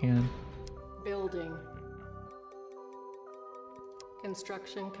soon as we can. Building.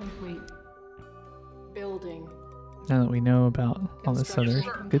 Construction complete. Building. Now that we know about all this other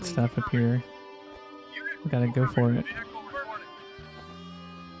Construction good complete. stuff up here, Unit we got to go for it. vehicle reporting.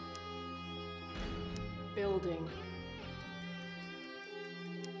 Building.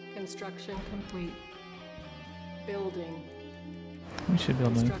 Construction complete. Building. We should be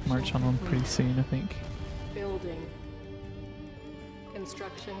able to Construction march on them pretty complete. soon, I think. Building.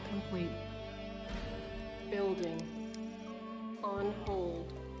 Construction complete. Building. On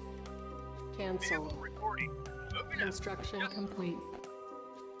hold. Cancel. Vehicle reporting. Moving out. Construction Yes, sir. complete.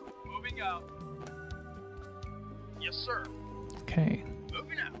 Moving out. Yes, sir. Okay,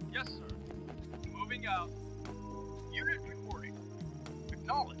 Moving out. Yes, sir. Moving out. Unit reporting.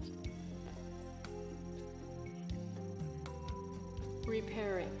 Acknowledged.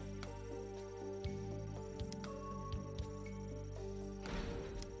 Repairing.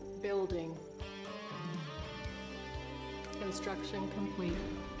 Building. Construction complete.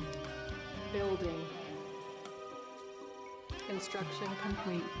 Building. Construction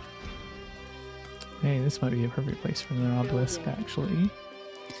complete. hey, this might be a perfect place for another obelisk, Building. actually.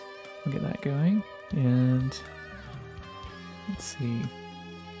 We'll get that going, and let's see.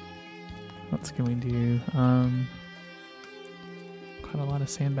 What else can we do? Quite a lot of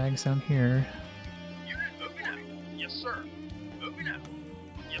sandbags down here. Unit moving out. Yes, sir. Moving out.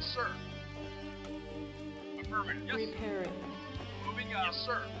 Yes, sir. Affirmative. Yes, sir. Repairing. Moving out. Yes,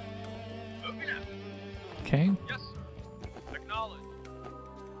 sir. Moving out. Okay, Yes, sir. Acknowledged.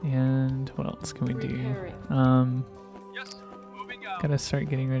 and what else can we do? Repairing. Yes, sir. Moving out. Gotta start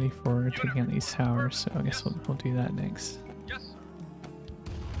getting ready for taking out these towers, so I guess we'll do that next. Yes, sir.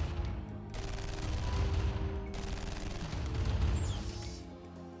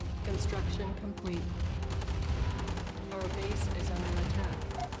 Construction complete. Our base is under attack.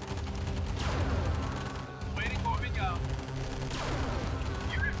 Waiting. Moving out.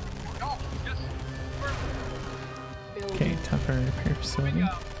 Unit reporting. time for a repair facility. Moving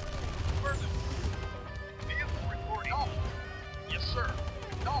out. Affirmative. Vehicle reporting. Yes, sir.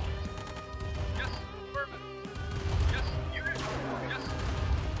 Acknowledged. Yes, affirmative. Yes, unit. Yes.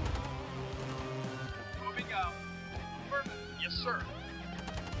 Moving out. Affirmative. Yes, sir.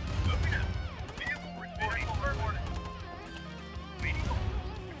 Moving out. Vehicle reporting. Reporting. Waiting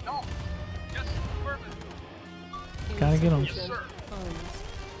orders. Acknowledged. Yes, affirmative. Gotta get 'em. Yes, sir. Funds.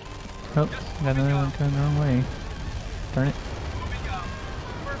 Oh, got another one going the wrong way. Darn it. Moving out.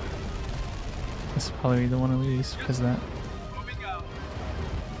 Affirmative. This will probably be the one of these because of that. Moving out.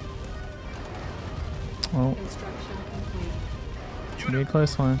 Oh, Construction complete. it's gonna be a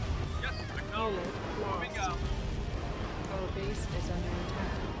close one. Yes, acknowledged. Unit Moving lost. out. Our base is under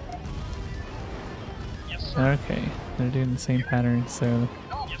attack. Yes, sir. Okay, they're doing the same pattern, so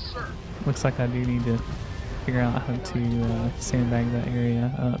Yes, sir. looks like I do need to figure out how to sandbag that area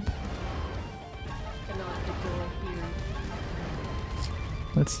up. Cannot deploy here.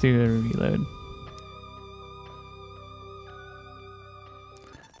 Let's do a reload.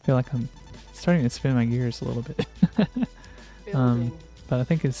 I feel like I'm starting to spin my gears a little bit. Building. But I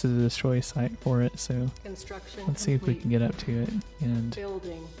think this is a destroy site for it, so Construction let's see if we complete. can get up to it. And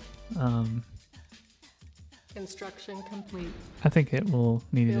Building. um, Construction complete. I think it will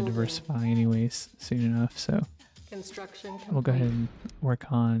need to Building. diversify anyways soon enough, so Construction complete. we'll go ahead and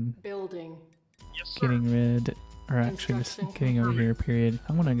work on Building. Yes, sir. getting rid, or actually just Construction getting over complete. here, period.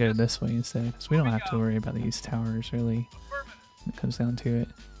 I want to go this way instead, because we don't have to worry about these towers, really, Affirmative. when it comes down to it.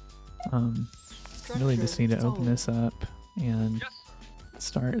 Really just need to open this up and Yes, sir.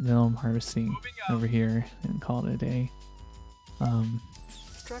 start them harvesting Moving out. over here and call it a day.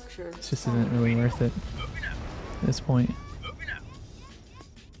 Structure. This just isn't really worth it Moving out. at this point. Moving out.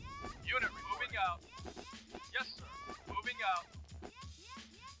 Unit moving out. Yes, sir. Moving out.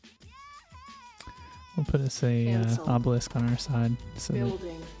 We'll put us a Cancel. obelisk on our side so that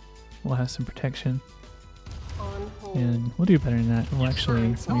Building. we'll have some protection. On hold. And we'll do better than that. We'll Yes, sir. actually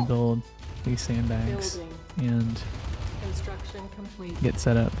Cancel. rebuild these sandbags Building. and Construction complete. get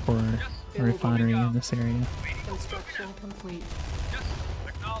set up for Yes, a sir. refinery Moving in out. this area. Waiting. Construction complete. Yes, sir.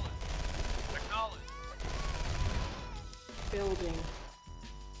 Acknowledged. Acknowledged. Building.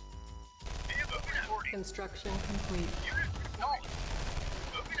 Vehicle reporting. Construction complete. Unit acknowledged.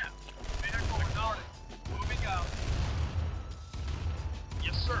 Moving out. Vehicle acknowledged. Moving out.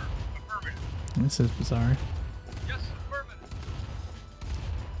 Yes, sir. Affirmative. This is bizarre. Yes, affirmative.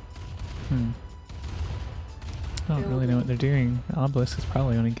 I don't really know what they're doing. The obelisk is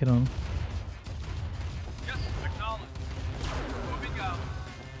probably going to get them. Yes, acknowledged. Moving out.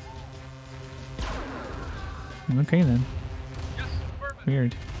 Okay then. Yes, affirmative.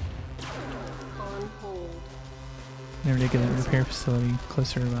 Weird. On hold. Never did get that repair facility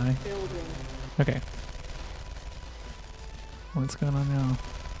closer by. Building. Okay. What's going on now?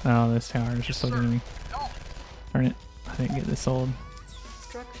 Oh, those towers are still sir. getting me. Acknowledged. Darn it. I didn't get this sold.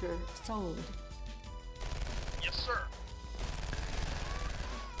 Structure sold. Yes, sir.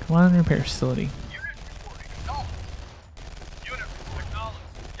 Come on, repair facility. Unit reporting. Acknowledged. Unit acknowledged.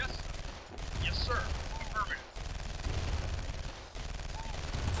 Yes, sir. Yes, sir. Affirmative.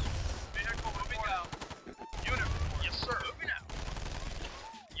 Vehicle moving out. Unit report. Yes, sir. Moving out.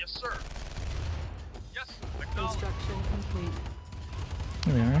 Yes, sir. Yes, sir. Acknowledged. Construction complete.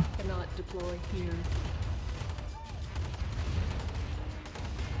 There we are. Cannot deploy here.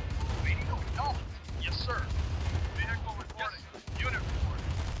 Waiting. Acknowledged. Yes, sir. Vehicle reporting. Unit reporting.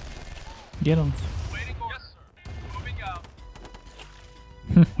 Get them. Waiting order. Yes, sir. Moving out.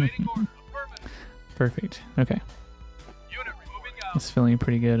 Waiting order. Affirmative. Perfect. Okay. Unit moving out. It's feeling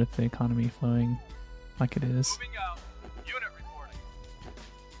pretty good with the economy flowing like it is. Moving out. Unit reporting.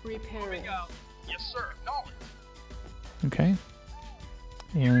 Repairing. Moving out. Yes, sir. Acknowledged. Okay.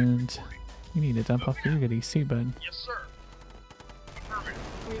 And you need to dump off your goodies too, bud. Yes, sir. Affirmative.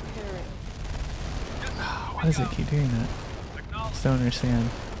 Repairing. Yes, Why does it keep doing that? I Acknowledged. just don't understand.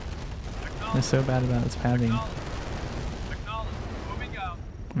 It's so bad about its pathing. Acknowledged. Acknowledged. Moving out.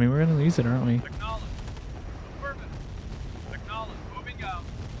 I mean, we're gonna lose it, aren't we? Acknowledged. Affirmative. Acknowledged. Moving out.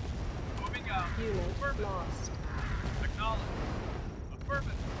 Moving out. Unit Affirmative. lost. Acknowledged.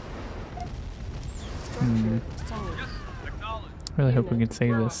 Affirmative. Structure sold. Yes, acknowledged. Really hope we Unit can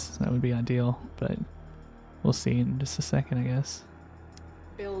save this. lost. That would be ideal, but we'll see in just a second, I guess.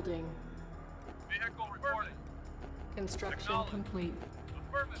 Building. Vehicle reporting. Construction Acknowledged. complete.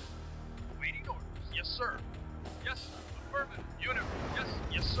 Affirmative. Waiting orders. Yes, sir. Yes, sir. Affirmative. Unit. Yes,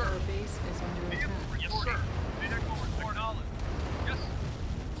 yes, sir. Our base is under Vehicle. attack. Yes, sir. Vehicle report. Acknowledged. Yes,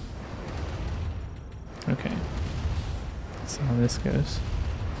 sir. Okay. Let's see how this goes.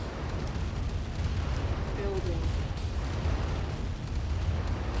 Building.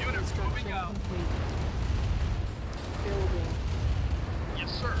 complete. Building.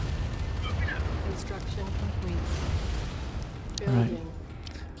 Yes, sir. Moving out. Construction complete. Alright. Building.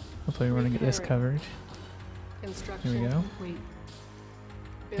 Hopefully we're going to get this Repairing. covered. Construction There we go. complete.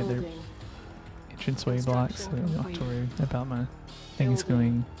 Yeah, they're Building. entranceway blocks, so I don't have to Construction worry about my things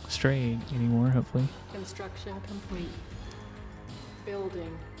Building. going straight anymore, hopefully. Construction complete.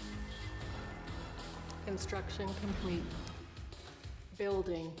 Building. Construction complete.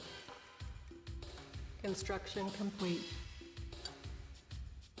 Building. Construction complete.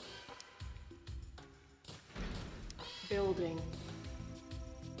 Building.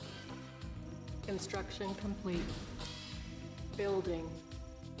 Construction complete. Building.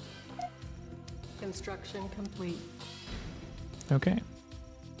 Construction complete. Okay,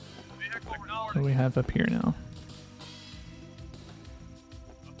 Vehicle what do acknowledged. we have up here now?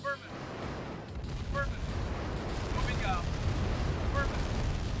 Affirmative. Affirmative. Moving out.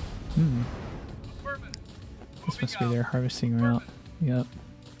 Affirmative. Hmm, Affirmative. this Moving must be out. their harvesting route. Yep,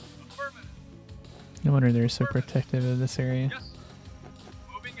 Affirmative. no wonder they're so protective of this area. Yes, sir.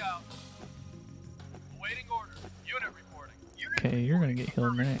 Moving out. Awaiting order. Unit reporting. Unit Okay, you're gonna get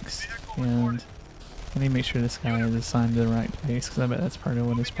healed Affirmative. next, Vehicle and reporting. I need to make sure this guy is assigned to the right place, because I bet that's part of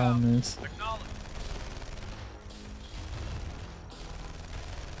what his Moving problem out. is. Acknowledged.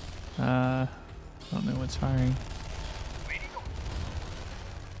 I don't know what's firing. Waiting order.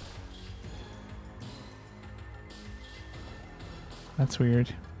 That's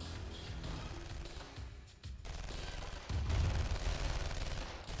weird.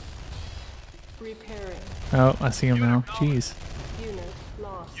 Repairing. Oh, I see him now. Jeez. Unit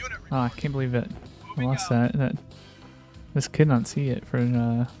lost. Unit Oh, I reporting. can't believe it. I Moving lost out. that. This could not see it for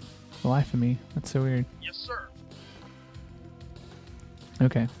the life of me. That's so weird. Yes, sir.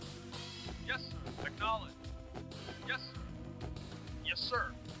 Okay. Yes, sir. Acknowledged. Yes, sir. Yes, sir.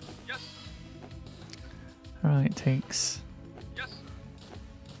 Yes, sir. Alright, tanks. Yes,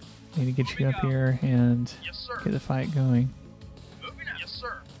 sir. Need to get you Moving up out. here and Yes, sir. get the fight going. Moving out. Yes,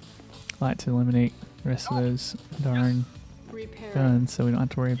 sir. I'd like to eliminate the rest of those darn Repairing. guns so we don't have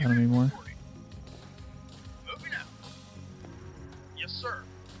to worry about them Unit anymore. reporting. Moving out. Yes, sir.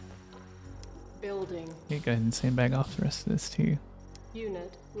 Building. Yeah, go ahead and sandbag off the rest of this too.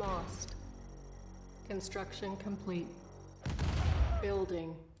 Unit lost. Construction complete.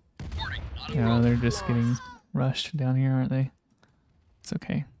 Building. Reporting. Not a Yeah, problem. they're just getting Lost. rushed down here, aren't they? It's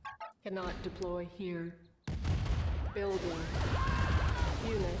okay. Cannot deploy here. Building.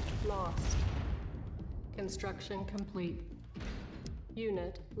 Unit lost. Construction complete.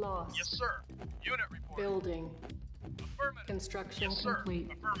 Unit lost. Yes, sir. Unit reporting. Building. Affirmative. Construction Yes, sir. complete.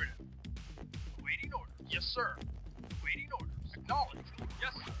 Affirmative. Waiting order. Yes, sir. Waiting orders. Acknowledged.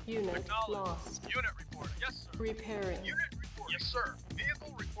 Yes, sir. Unit Acknowledged. lost. Unit reporting. Yes, sir. Repairing. Unit reporting. Yes, sir.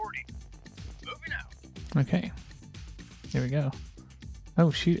 Vehicle reporting. Moving out. Okay. Here we go. Oh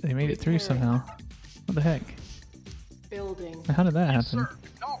shoot, they made it through Repairing. somehow. What the heck? Building. How did that Yes, happen? sir.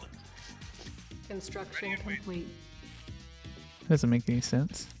 Acknowledged. Construction Ready and waiting. complete. Doesn't make any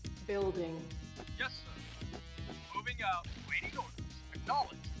sense. Building. Yes, sir. Moving out. Waiting orders.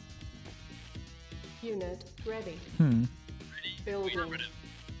 Acknowledged. Unit ready. Hmm. Ready. Building. Affirmative.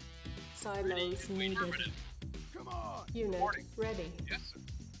 Silos needed. Affirmative. Come on. Unit Reporting. ready. Yes, sir.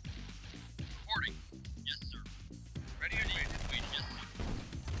 Reporting. Yes, sir. Ready and waiting. Yes,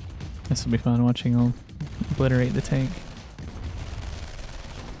 sir. This will be fun watching. I'll obliterate the tank,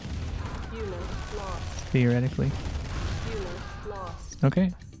 Unit lost. theoretically. Unit lost.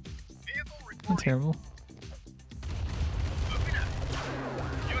 Okay, Vehicle not reporting. terrible. Moving out.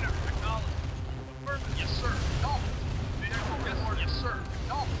 Unit acknowledged. Affirmative. Yes, sir. Acknowledged. Vehicle. Yes, sir.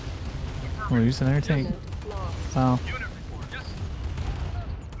 Acknowledged. We'll Affirmative. use another tank. Unit lost. Wow, Unit report. Yes, sir.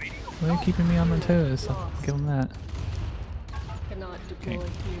 Waiting. they're keeping me on my Unit toes. I'll lost. give them that. Cannot deploy Okay.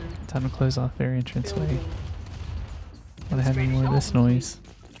 here. Time to close off their entranceway. Building. Want to have any more of this noise?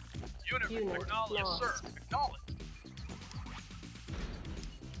 Unit Unit acknowledged. Yes, sir. lost. Acknowledged.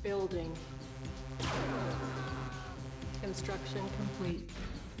 Building. Construction complete.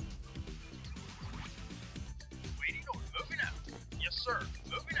 Waiting order. Moving out. Yes, sir.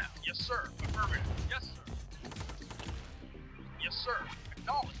 Moving out. Yes, sir. Affirmative. Yes, sir. Yes, sir.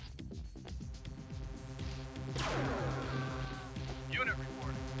 Acknowledged. Unit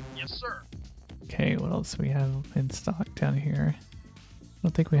reporting. Yes, sir. Okay, what else do we have in stock down here? I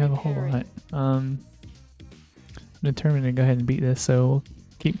don't think we have a whole lot. Repairing. I'm determined to go ahead and beat this, so we'll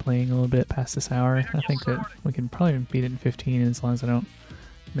keep playing a little bit past this hour. I think that we can probably beat it in 15 as long as I don't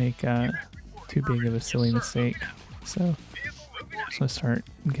make too big of a silly mistake. So Vehicle reporting. I'm gonna start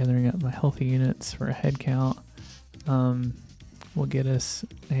gathering up my healthy units for a head count. Will get us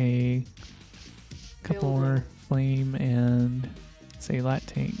a couple Building. more flame and say light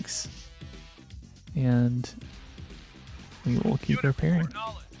tanks, and we will keep Unit repairing. report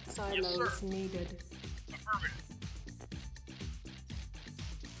knowledge. Silos needed. Affirmative.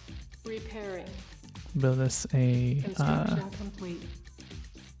 Repairing. Build us a Construction complete.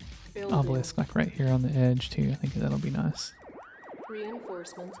 Building. obelisk like right here on the edge too. I think that'll be nice.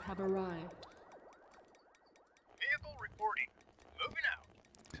 Reinforcements have arrived. Vehicle reporting. Moving out.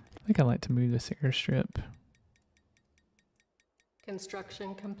 I think I like to move this airstrip.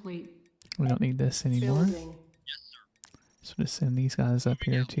 Construction complete. We don't need this anymore. Building. Yes, sir. So just send these guys up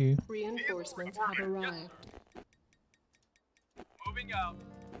here too. Reinforcements have arrived. Moving out.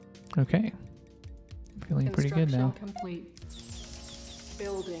 Okay. Feeling pretty good now. Construction complete.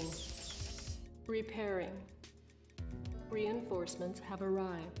 Building. Repairing. Reinforcements have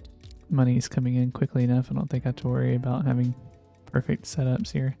arrived. Money's coming in quickly enough. I don't think I have to worry about having perfect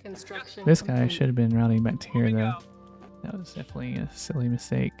setups here. Construction This guy complete. should have been routing back to here Moving though. out. That was definitely a silly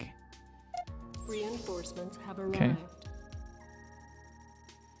mistake. Reinforcements have arrived. Okay.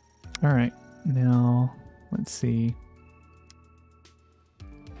 Alright, now let's see.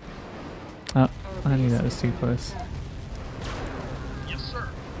 Oh, Our I knew base that was is too under close. attack. Yes, sir.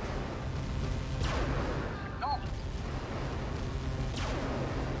 Acknowledged.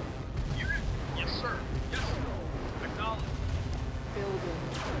 Unit. Yes, sir. Yes, sir. Acknowledged. Building.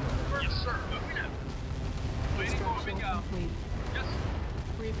 Yes, sir. Moving out. Waiting. Construction Moving out. complete. Yes, sir.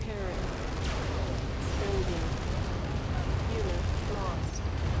 Repairing. Building. Unit lost.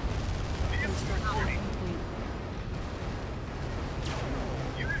 Vehicle Construction reporting. complete.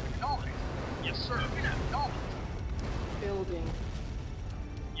 Unit acknowledged. Yes, sir. Moving out. Acknowledged. Building.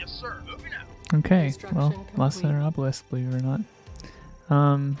 Yes, sir. Moving out. Okay, Construction well, lost complete. another obelisk, believe it or not.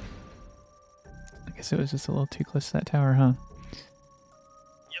 I guess it was just a little too close to that tower, huh?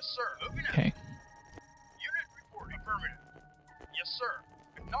 Yes, sir. Moving out. Okay, Unit reporting. Affirmative. Yes, sir.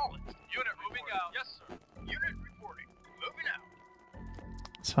 Acknowledged. Unit moving out. Yes, sir. Unit reporting. Moving out.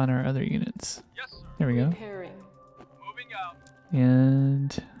 let's find our other units. Yes, sir. There we go. Repairing. Moving out.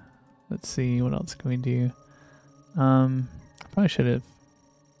 And let's see, what else can we do? Probably should have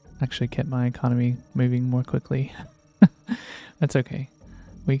actually kept my economy moving more quickly. That's okay.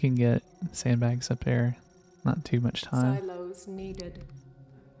 We can get sandbags up there. Not too much time. Silos needed.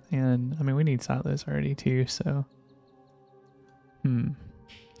 And I mean, we need silos already too, so.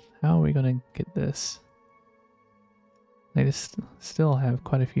 How are we gonna get this? They just still have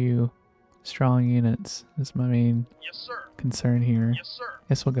quite a few strong units. That's my main Yes, sir. concern here. Yes, sir.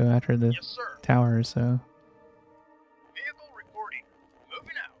 Guess we'll go after the Yes, sir. towers, so. Vehicle reporting.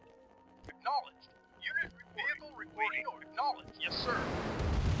 Moving out. Acknowledged. Unit reporting. Vehicle reporting. Acknowledged. Yes, sir.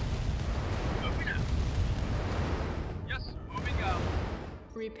 Moving out. Yes, sir. Moving out.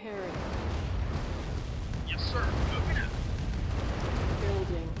 Repairing. Yes, sir. Moving out.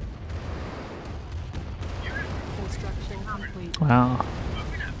 Building. Unit Construction complete. Wow.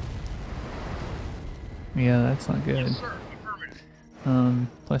 moving out. Yeah, that's not good. Yes, sir. Affirmative.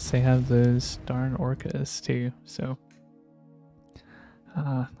 Plus they have those darn orcas too, so.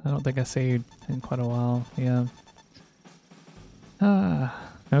 I don't think I saved in quite a while, yeah.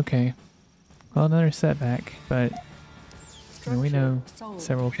 Okay. Well, another setback, but I mean, we know Structure sold.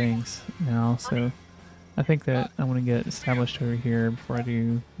 several things now, so I think that I want to get established over here before I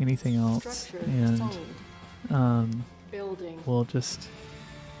do anything else, Structure and sold. Building. we'll just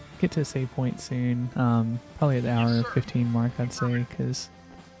get to a save point soon, probably at the hour 15 mark, I'd say, because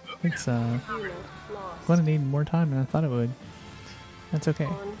it's Unit lost. going to need more time than I thought it would. That's okay.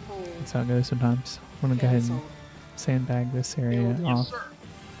 On hold. That's how it goes sometimes. I'm going to go ahead and Cancelled. sandbag this area Building. Yes, off sir.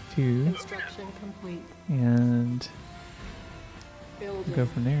 too, Construction complete. and Building. go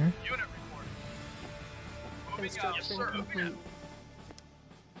from there. Unit reporting. Moving out. Yes, Construction sir. Moving complete. out.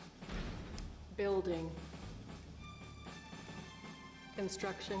 Building.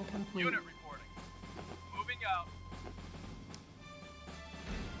 Construction complete. Unit reporting. Moving out.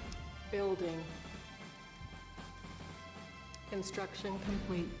 Building. Construction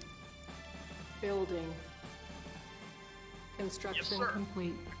complete. Building. Construction sir.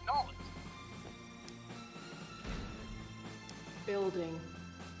 complete. Acknowledged. Building.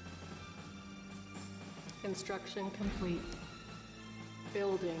 Construction complete.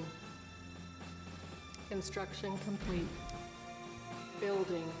 Building. Construction complete.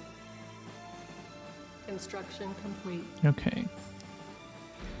 Building. Construction complete. Okay.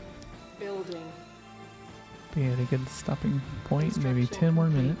 Building. Be at a good stopping point. Maybe Construction 10 more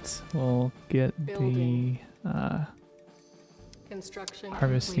complete. minutes. We'll get Building. the Construction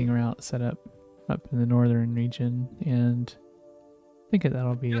harvesting complete. route set up in the northern region, and I think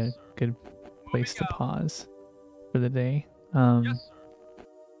that'll be Yes, a sir. good place to out. pause for the day. Yes, sir.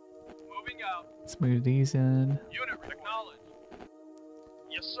 Moving out. Let's move these in. Unit acknowledged.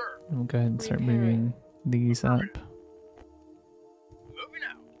 Yes, sir. And we'll go ahead and start Repairing. moving these up. Moving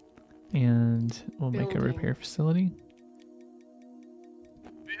out. And we'll make a Building. repair facility.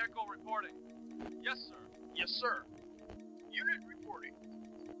 Vehicle reporting. Yes, sir. Yes, sir. Unit reporting.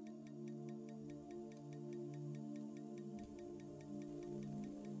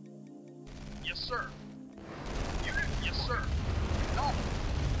 Yes, sir. Unit. Yes, sir. Acknowledged.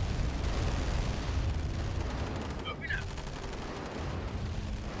 Moving out.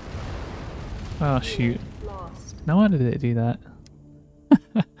 Oh, shoot. Lost. Now why did it do that?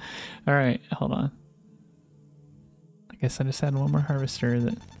 Alright, hold on. I guess I just had one more harvester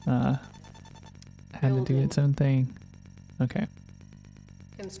that had to do Building. its own thing. Okay.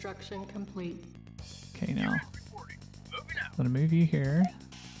 Construction complete. Okay, now Reporting. Moving out. I'm gonna move you here.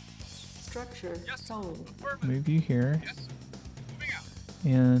 Structure Yes. sold. Affirmative. Move you here. Yes, sir. Moving out.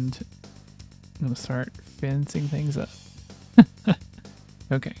 And I'm gonna start fencing things up.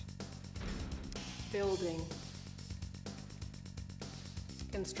 Okay. Building.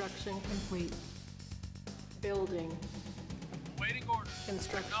 Construction complete. Building. Waiting orders.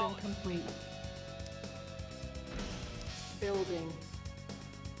 Construction Acknowledged. complete. Building.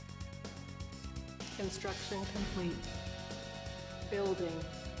 Construction complete. Building.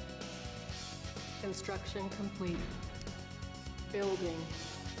 Construction complete. Building.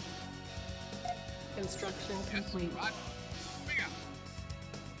 Construction complete. Roger. Moving out.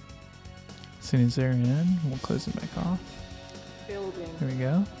 As soon as they're in, we'll close it back off. Building. There we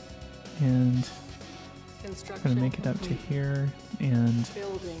go. And Construction gonna make it up to complete. here and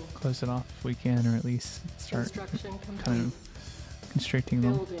Building. close it off if we can, or at least start Construction complete. kind of constricting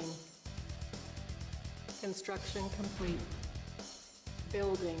them. Building. Construction complete.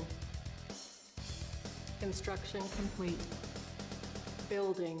 Building. Construction complete.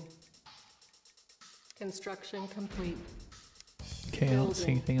 Building. Construction complete. Okay, I don't see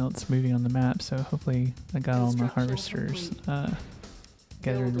Building. anything else moving on the map, so hopefully I got all my Construction harvesters complete.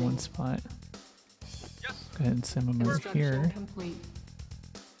 gathered in one Building. spot. Yes, Go ahead and send them over Construction here. complete.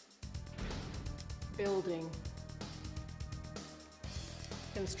 Building.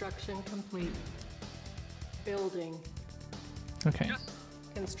 Construction complete. Building. Okay, yes, sir.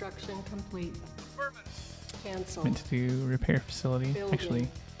 Construction complete. Affirmative. Cancelled. meant to do repair facility. Building. Actually,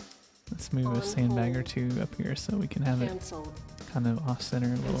 let's move a On sandbag or hold. two up here so we can have it Cancelled. kind of off center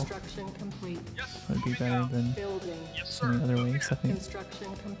a little. Construction complete. Yes, sir. That would be Moving better out. than Building. Yes, so sir. many other Moving ways, I out. think.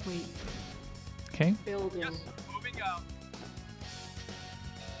 Construction complete. Okay, Building. Yes, sir. Moving out.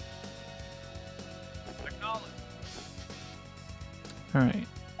 Acknowledged. alright,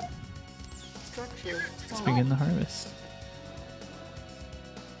 Structure let's sold. begin the harvest.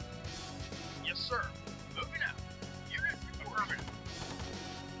 Yes, sir. Moving out. Unit affirmative.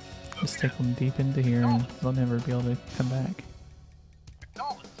 Just take them deep into here and they'll never be able to come back.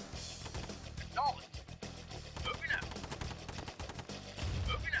 Acknowledged. Acknowledged. Moving out.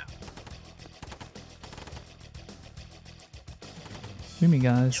 Moving out. Hear me,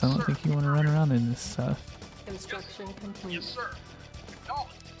 guys, I don't sir. think you want to run around in this stuff. Construction complete. Yes, sir.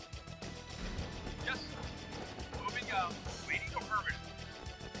 Acknowledged. Yes, sir. Moving out. Waiting affirmative.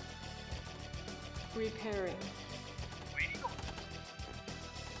 Repairing. Waiting orders.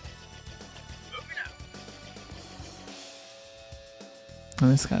 Moving out. Oh,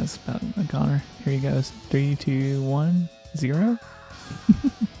 this guy's about a goner. Here he goes. 3, 2, 1, 0.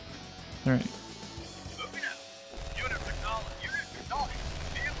 Alright. Moving out. Unit acknowledged. Unit acknowledged.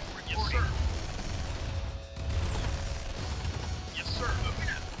 Vehicle reporting. Yes, sir. Yes, sir. Moving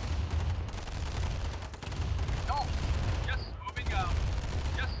out. Acknowledged. Yes, moving out.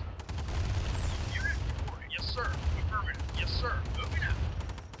 Yes, sir. Unit reporting. Yes, sir. Affirmative. Yes, sir. Moving out.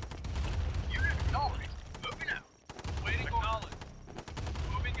 Unit acknowledged. Moving out. Waiting acknowledged.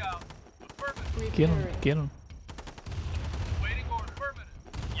 Moving out. Affirmative. Get him, Repairing. get him. Waiting order. Affirmative.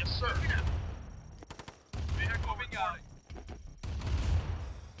 Yes, sir. Moving out. Vehicle moving out.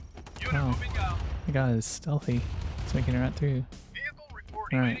 Unit Wow. moving out. The guy is stealthy. He's making it right through. Vehicle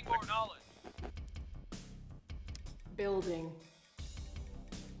reporting. All right. Waiting order. Acknowledged. Building.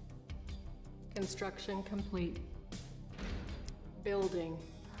 Construction complete. Building.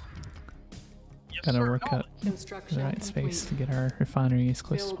 Yes, Gotta sir. work out Acknowledged. Construction the right complete. space to get our refinery as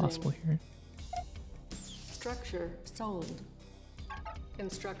close as Building. possible here. Structure sold.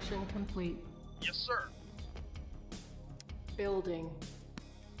 Construction complete. Yes, sir. Building.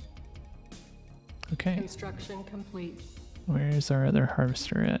 Okay, Construction complete. where's our other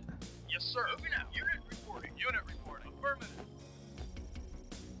harvester at? Yes, sir. Moving out. Unit reporting. Unit reporting. Affirmative.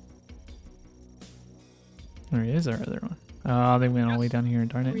 Where is our other one? Oh, they went all the way down here,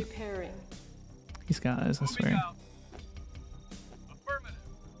 darn it. Repairing. These guys, I Moving swear. out. Affirmative.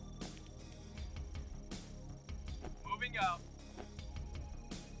 Moving out.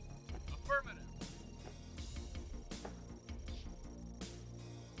 Affirmative.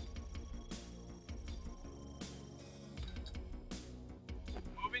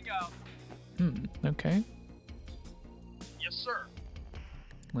 Moving out. Okay. Yes, sir.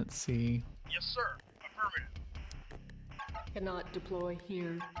 Let's see. Yes, sir. Affirmative. Cannot deploy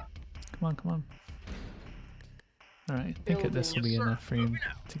here. Come on, come on. Alright, I think that this will be Yes, sir. enough for him Moving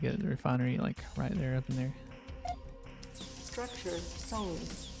out. to get the refinery, like, right there, up in there. Structure sold.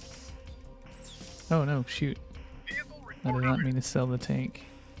 Oh no, shoot. Vehicle I did reporting. not mean to sell the tank.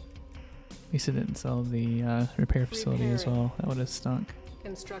 At least it didn't sell the repair facility as Repairing. well. That would have stunk.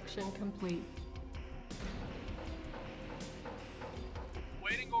 Construction complete.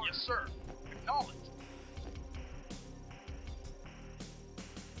 Waiting order. Yes, sir. Acknowledged.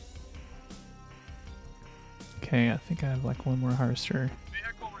 Okay, I think I have like one more harvester.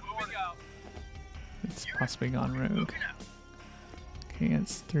 Vehicle moving out. It's possibly gone rogue. Moving out. Okay,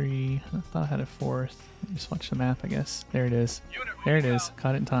 it's 3. I thought I had a 4th. Just watch the map, I guess. There it is. Unit There it moving is. out.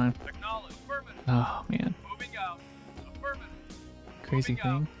 Caught it in time. Acknowledged. Affirmative. Oh man, Moving out. Affirmative. crazy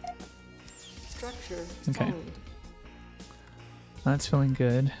Moving out. thing. Structure Okay. sold. That's feeling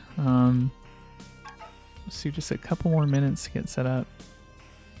good. Let's do just a couple more minutes to get set up,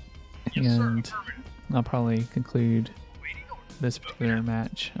 Yes, sir. and Affirmative. I'll probably conclude Waiting order. this particular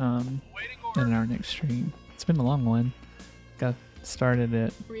match Waiting order. in our next stream. It's been a long one. Got started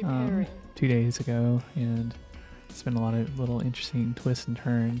it Repairing. 2 days ago, and it's been a lot of little interesting twists and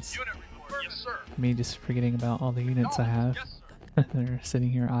turns. Unit report. Yes, sir. Me just forgetting about all the units I have Yes, sir. that are sitting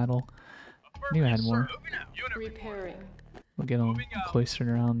here idle. Knew I had Yes, sir. more. Moving out. Unit report. Repairing. We'll get them Moving out. cloistered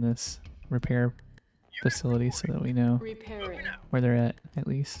around this repair facility so that we know Repairing. Moving out. where they're at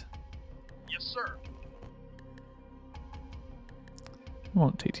least. Yes, sir. It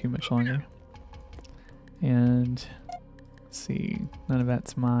won't take too much longer. And let's see, none of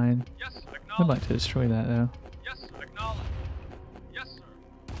that's mine. Yes, I'd acknowledged. like to destroy that though. Yes, acknowledged. Yes, sir.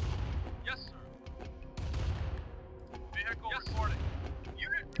 Yes, sir. Vehicle reporting.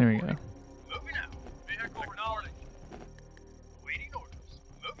 Unit There we go. reporting. Moving out. Vehicle acknowledged. Waiting orders.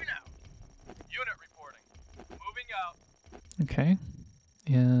 Moving out. Unit reporting. Moving out. Okay.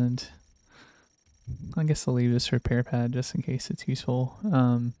 And I guess I'll leave this repair pad just in case it's useful.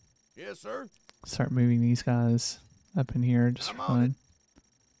 Yes, sir. Start moving these guys up in here just for fun.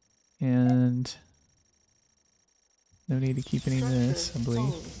 And no need to keep any of this, I believe.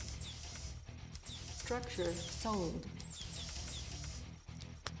 Sold. Structure sold.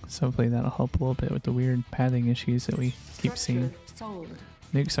 So hopefully that'll help a little bit with the weird pathing issues that we keep seeing. Structure sold.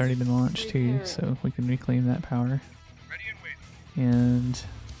 Nuke's already been launched too, Repair. so we can reclaim that power. Ready and waiting. And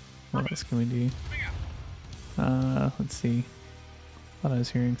what else can we do? Moving out. Let's see. Thought I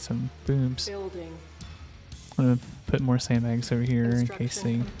was hearing some booms. Building. I'm gonna put more sandbags over here in case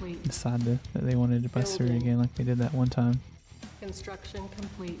they Construction complete. decide that they wanted to bust through Building. again like they did that one time. Construction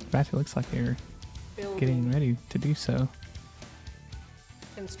complete. In fact, it looks like they're Building. getting ready to do so.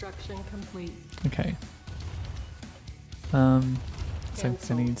 Construction complete. Okay. So I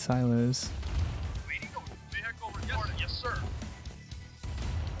Cancel. need silos. Waiting orders. Vehicle reporting. Yes, sir.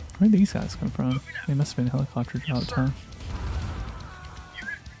 Where'd these guys come from? They must have been helicoptered Yes, out sir. time.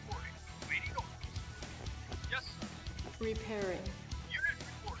 Unit reporting. Waiting orders. Yes, sir. Repairing. Unit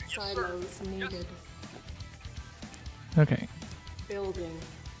reporting. Yes, sir. Silos needed. Okay. Building.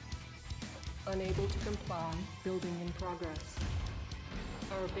 Unable to comply. Building in progress.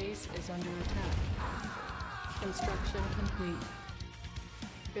 Our base is under attack. Construction complete.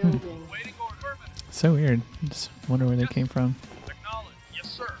 Building. Waiting order. Affirmative. So weird. Just wonder where they came from. Acknowledged. Yes,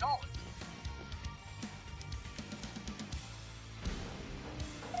 sir. Acknowledged.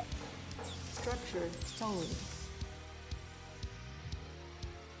 Structure solid.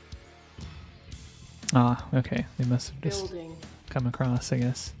 Ah, okay. They must have just Building. come across, I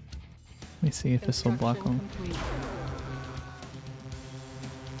guess. Let me see if this will block Construction them. complete.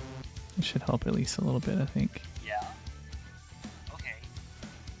 It should help at least a little bit, I think. Yeah. Okay.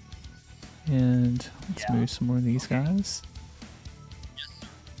 And let's Yeah. move some more of these guys. Yes, sir.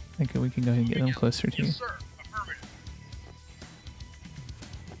 I think we can go ahead and get them closer to you. Yes, sir. Affirmative.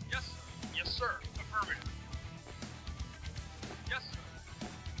 Yes, sir. Yes, sir. Affirmative. Yes, sir.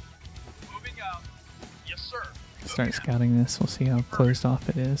 Moving out. Yes, sir. Start scouting this. We'll see how closed off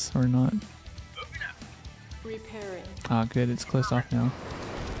it is or not. Moving out. Repairing. Ah, good. It's closed off now.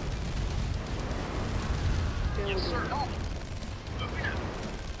 Yes, sir. Building. Moving out.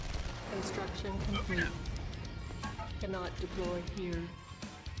 Construction complete. Cannot deploy here.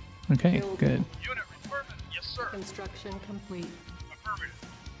 Okay, Building. good. Unit affirmative. Yes, sir. Construction complete. Affirmative.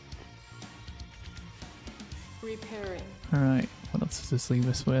 Repairing. Alright, what else does this leave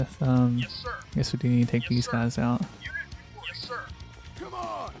us with? Yes, sir. I guess we do need to take Yes, these sir. guys out. Unit report. Yes, sir. Come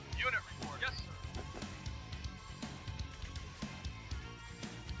on! Unit report. Yes, sir.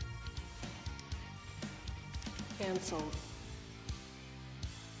 Cancelled.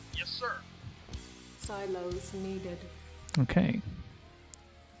 Yes, sir. Silos needed. Okay.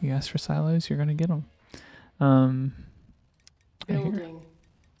 You ask for silos, you're gonna get them. Right here. Building.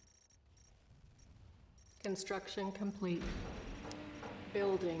 Construction complete.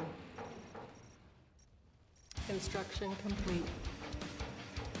 Building. Construction complete.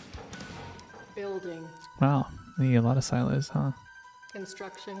 Building. Wow, we need a lot of silos, huh?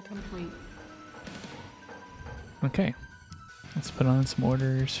 Construction complete. Okay. Let's put on some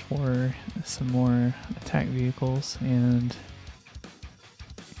orders for some more attack vehicles, and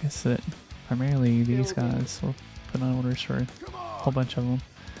I guess that primarily these Building. guys will put on orders for a Come whole on! bunch of them.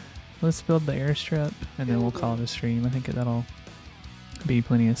 Let's build the airstrip, and then we'll call it Building. a stream. I think that'll be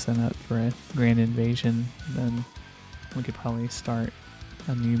plenty of setup for a grand invasion. Then we could probably start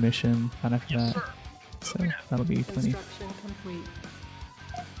a new mission right after Yes, that. sir. So Moving out. that'll be plenty. Construction complete.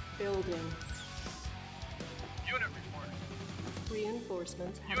 Building. Unit reporting.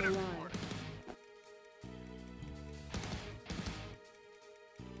 Reinforcements have Unit arrived. reporting.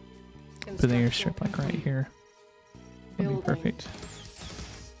 Put the Construction airstrip like right complete. here. That'll be Building. perfect.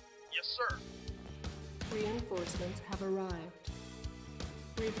 Yes, sir. Reinforcements have arrived.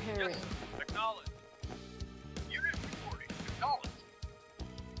 Repairing. Yes. Acknowledge. Unit reporting. Acknowledge.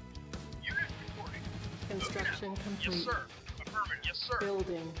 Unit reporting. Construction complete. Yes, sir. Affirmative. Yes, sir.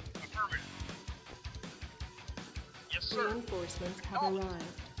 Building. Affirmative. Yes, sir. Reinforcements have Acknowledged.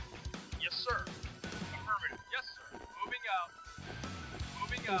 arrived. Yes, sir. Affirmative. Yes, sir. Moving out.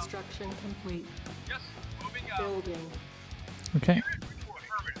 Moving out. Construction complete. Yes. Moving out. Building. Okay. Unit reporting.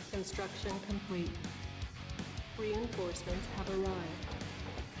 Affirmative. Construction complete. Reinforcements have arrived.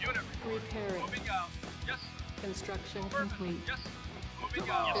 Unit reporting. Repairing. Moving out. Yes, sir. Construction Affirmative. complete. Yes, sir. Moving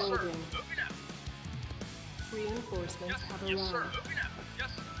out. Yes, sir. Building. Moving out. Reinforcements Yes, have yes, sir. arrived. Moving out.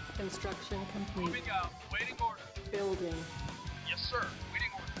 Yes, sir. Construction complete. Moving out. Waiting order. Building. Yes, sir.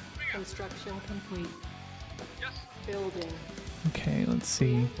 Waiting order. Moving out. Construction complete. Yes, sir. Building. Okay, let's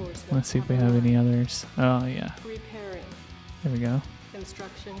see. Reinforcements Let's see if we have have any arrived. others. Oh yeah, Repairing. there we go.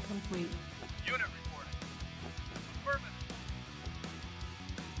 Construction complete. Unit reporting. Affirmative.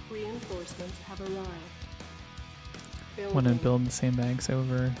 Reinforcements have arrived. Building. Want to build the sandbags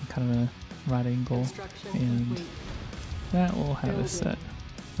over kind of a right angle, Construction and complete. that will have us set. Building.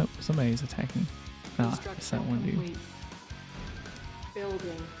 Oh, somebody's attacking. Ah, it's Construction that one dude. complete.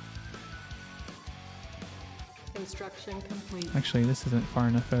 Building. Construction complete. Actually, this isn't far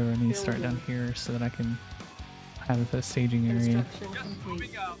enough over. I need to start down Building. here so that I can have a staging area. Construction Yes, complete.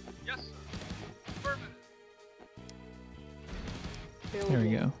 moving out. Yes, sir. Affirmative. Building. There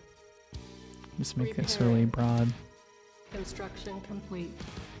we go. Just make this really broad. Construction complete.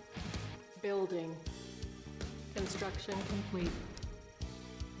 Building. Construction complete.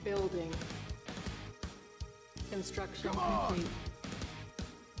 Building. Construction Come on. complete.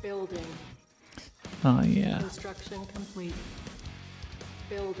 Building. Oh yeah. Construction complete.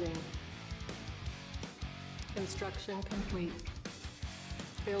 Building. Construction complete.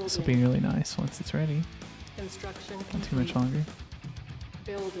 This will be Building. really nice once it's ready. Construction Not too complete. much longer.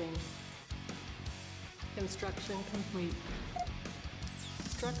 Building. Construction complete.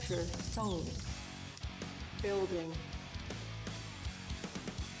 Structure sold. Building.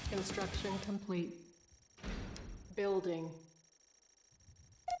 Construction complete. Building.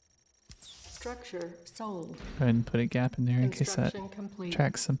 Structure sold. Go ahead and put a gap in there in case that Construction complete.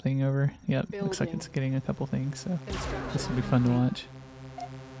 tracks something over. Yep, looks like Building. it's getting a couple things, so Construction this will be fun to complete. watch.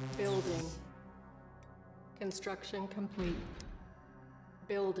 Building. Construction complete.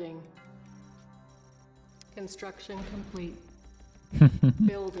 Building. Construction complete.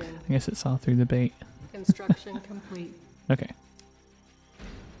 Building. I guess it saw through the bait. Construction complete. Okay.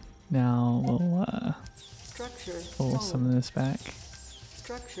 Now we'll Structure pull sold. some of this back.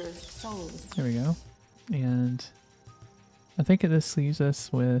 Structure sold. There we go. And I think this leaves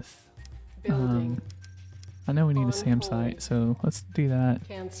us with, Building. I know we need a On SAM hold. site, so let's do that.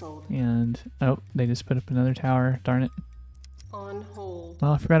 Cancelled. And, oh, they just put up another tower. Darn it. On hold.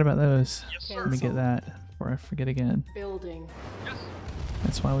 Oh, I forgot about those. Yes, sir. Let me get Cancel. that before I forget again. Building. Yes, sir.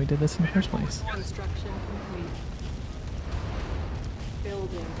 That's why we did this in the first place. Construction complete.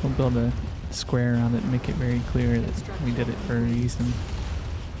 Building. We'll build a square around it and make it very clear that we did it for a reason.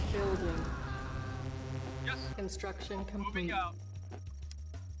 Building. Yes, sir. Construction complete. Moving out.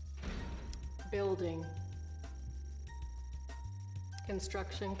 Building.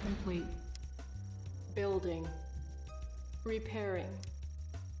 Construction complete. Building. Repairing.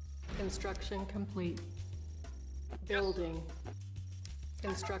 Construction complete. Building.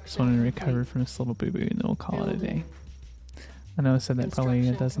 Construction Just wanted to complete. recover from this little boo-boo and then we'll call it a day. Building. I know I said that probably a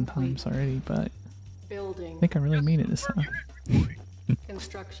Construction dozen complete. times already, but Building. I think I really mean it this time.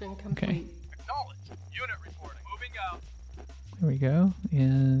 Construction complete. Acknowledged. Unit reporting. Moving out. There we go.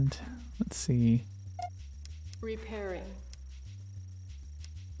 And let's see. Repairing.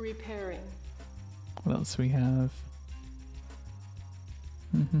 Repairing. What else we have?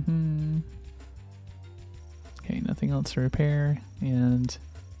 Okay, nothing else to repair, and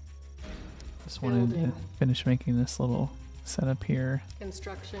just wanted to Building. finish making this little setup here.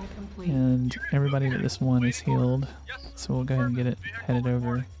 Construction complete. And everybody but this one is healed, Yes, sir. so we'll go ahead and get it headed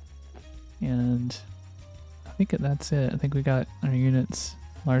over. And I think that's it. I think we got our units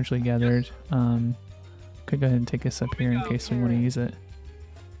largely gathered. Could go ahead and take us up here in case we want to use it.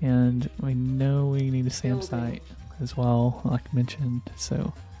 And we know we need a SAM Building. site as well, like I mentioned.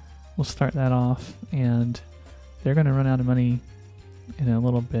 So we'll start that off, and they're going to run out of money in a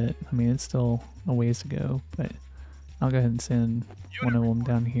little bit. I mean, it's still a ways to go, but I'll go ahead and send one of them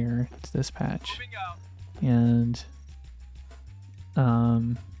down here to this patch. Moving out. And I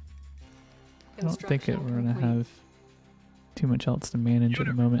don't think we're Construction going to complete. have too much else to manage at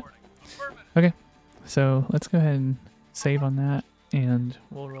the Unit moment. reporting. Affirmative. Okay, so let's go ahead and save on that, and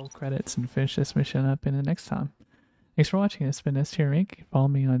we'll roll credits and finish this mission up in the next time. Thanks for watching. It's been S Tier Rank. Follow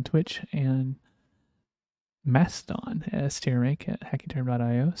me on Twitch and Mastodon at STRank at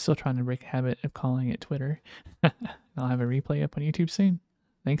hackyterm.io. Still trying to break the habit of calling it Twitter. I'll have a replay up on YouTube soon.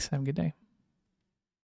 Thanks. Have a good day.